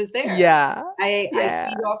because I'm just there. Yeah. I Yeah.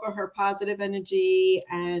 feed off of her positive energy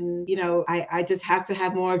and I just have to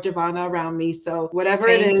have more of Giovanna around me. So whatever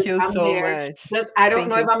it Thank is, you I'm so there. much. Just I don't Thank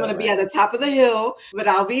know you if I'm so gonna be at much. the top of the hill, but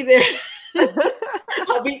I'll be there.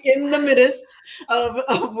 I'll be in the midst of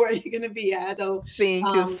where you're going to be at. So Thank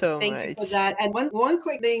you so thank you for much. that. And one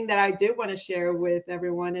quick thing that I did want to share with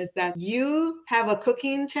everyone is that you have a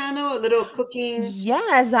cooking channel, a little cooking.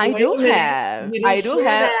 Yes, I Wait do a minute, have. you didn't I do share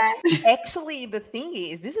have. that. Actually, the thing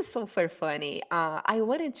is, this is super funny. I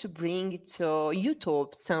wanted to bring to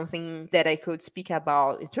YouTube something that I could speak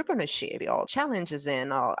about entrepreneurship, or challenges,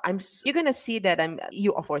 and all. You're gonna see that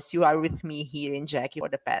you. Of course, you are with me here in Jackie for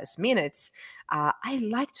the past minutes. I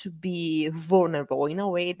like to be vulnerable in a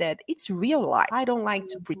way that it's real life. I don't like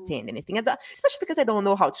to pretend anything, especially because I don't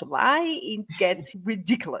know how to lie. It gets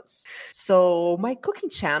ridiculous. So my cooking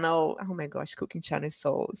channel, oh my gosh, cooking channel is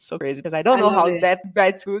so crazy because I don't I know love how it.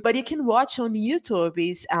 that's good. But you can watch on YouTube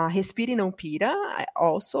is Respire Não Pira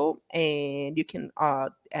also, and you can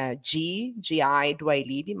Gi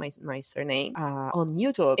Duailibe, my surname, on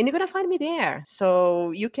YouTube, and you're gonna find me there.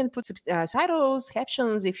 So you can put titles,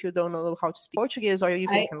 captions if you don't know how to speak Portuguese, or if you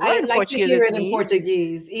can I learn like to Portuguese hear with it in me.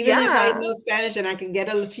 Portuguese, even if I Yeah, know Spanish and I can get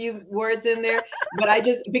a few words in there. But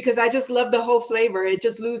because I just love the whole flavor. It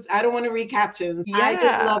just lose. I don't want to read captions. I just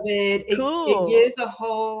yeah, love it. It cool. gives a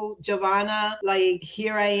whole Giovanna, like,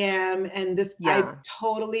 here I am. And this, I Yeah.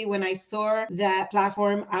 totally, when I saw that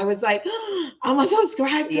platform, I was like, I'm gonna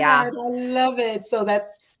subscribe to that. Yeah. I love it. So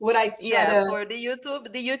that's what I try Yeah, to. for the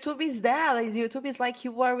YouTube is that. Like, the YouTube is like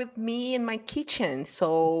you are with me in my kitchen.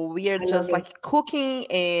 So we are I love just it. like cooking,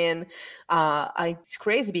 and it's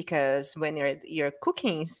crazy because when you're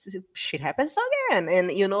cooking, shit happens again.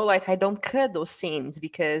 And like, I don't cut those scenes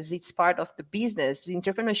because it's part of the business.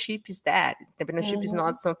 Entrepreneurship is that. Entrepreneurship is Mhm.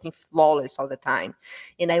 not something flawless all the time.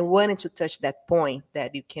 And I wanted to touch that point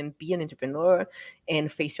that you can be an entrepreneur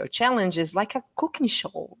and face your challenges like a cooking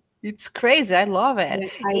show. It's crazy. I love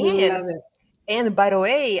it. I And love it. and by the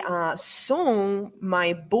way, soon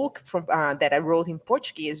my book from that I wrote in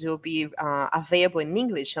Portuguese will be available in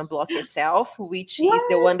English. Unblock Yourself, which is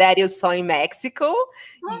the What? one that you saw in Mexico.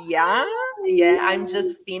 Yeah, Ah, yeah. I'm just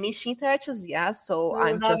yes. finishing touches. Yeah, so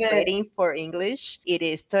I'm Love it. translating for English. It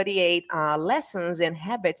is 38 lessons and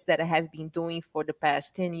habits that I have been doing for the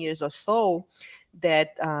past 10 years or so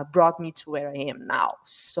that brought me to where I am now.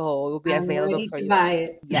 So it will be I'm available ready for to you. buy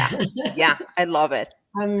it. Yeah, yeah. I love it.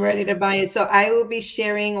 I'm ready to buy it. So I will be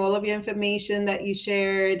sharing all of your information that you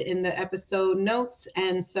shared in the episode notes.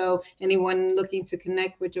 And so anyone looking to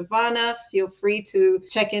connect with Giovanna, feel free to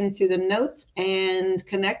check into the notes and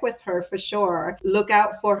connect with her for sure. Look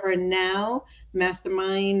out for her now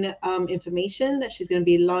mastermind information that she's going to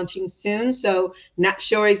be launching soon. So not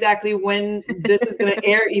sure exactly when this is going to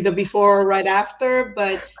air, either before or right after,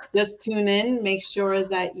 but just tune in. Make sure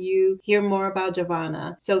that you hear more about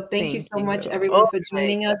Giovanna. So thank you Thank so much, you. everyone, Oh for my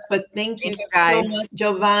joining us. But thank you Thank you, so guys. much,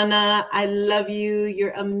 Giovanna. I love you.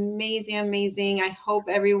 You're amazing, amazing. I hope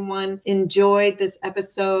everyone enjoyed this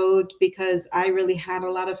episode because I really had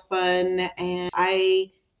a lot of fun, and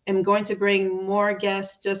I am going to bring more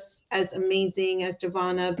guests just as amazing as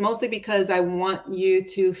Giovanna, mostly because I want you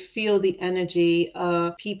to feel the energy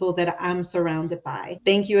of people that I'm surrounded by.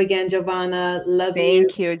 Thank you again, Giovanna. Love you.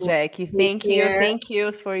 Thank you, Jackie. Take Thank you. care. Thank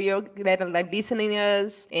you for your like listening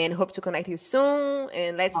us, and hope to connect you soon.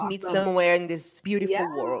 And let's meet Awesome. somewhere in this Yeah. beautiful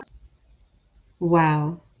world.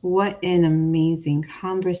 Wow. What an amazing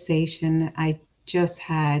conversation I just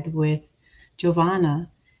had with Giovanna.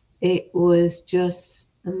 It was just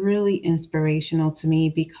really inspirational to me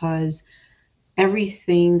because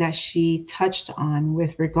everything that she touched on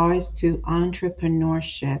with regards to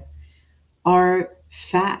entrepreneurship are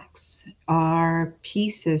facts, are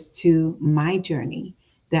pieces to my journey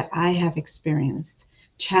that I have experienced,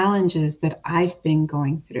 challenges that I've been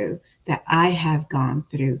going through, that I have gone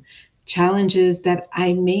through, challenges that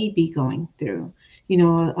I may be going through. You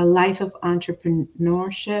know, a life of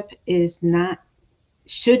entrepreneurship is not,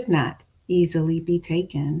 should not easily be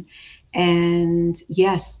taken. And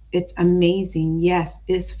yes, it's amazing. Yes,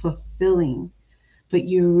 it's fulfilling, but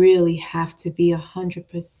you really have to be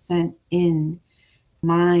 100% in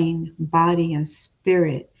mind, body, and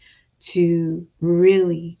spirit to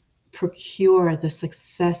really procure the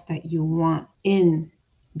success that you want in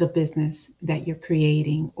the business that you're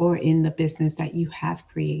creating or in the business that you have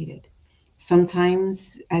created.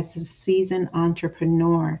 Sometimes, as a seasoned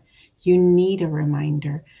entrepreneur, you need a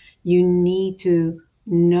reminder. You need to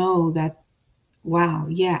know that, wow,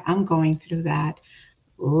 yeah, I'm going through that.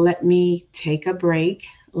 Let me take a break.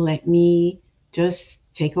 Let me just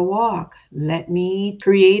take a walk. Let me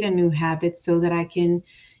create a new habit so that I can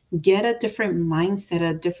get a different mindset,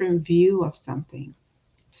 a different view of something.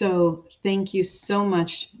 So, thank you so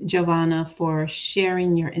much, Giovanna, for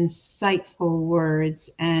sharing your insightful words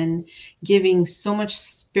and giving so much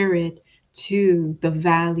spirit to the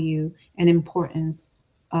value and importance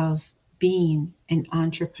of being an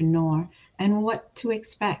entrepreneur and what to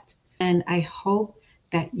expect. And I hope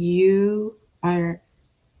that you are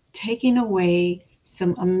taking away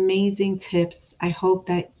some amazing tips. I hope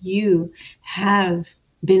that you have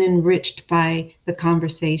been enriched by the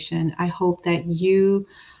conversation. I hope that you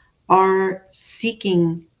are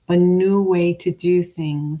seeking a new way to do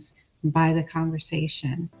things by the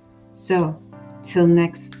conversation. So, till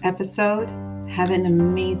next episode, have an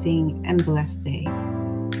amazing and blessed day.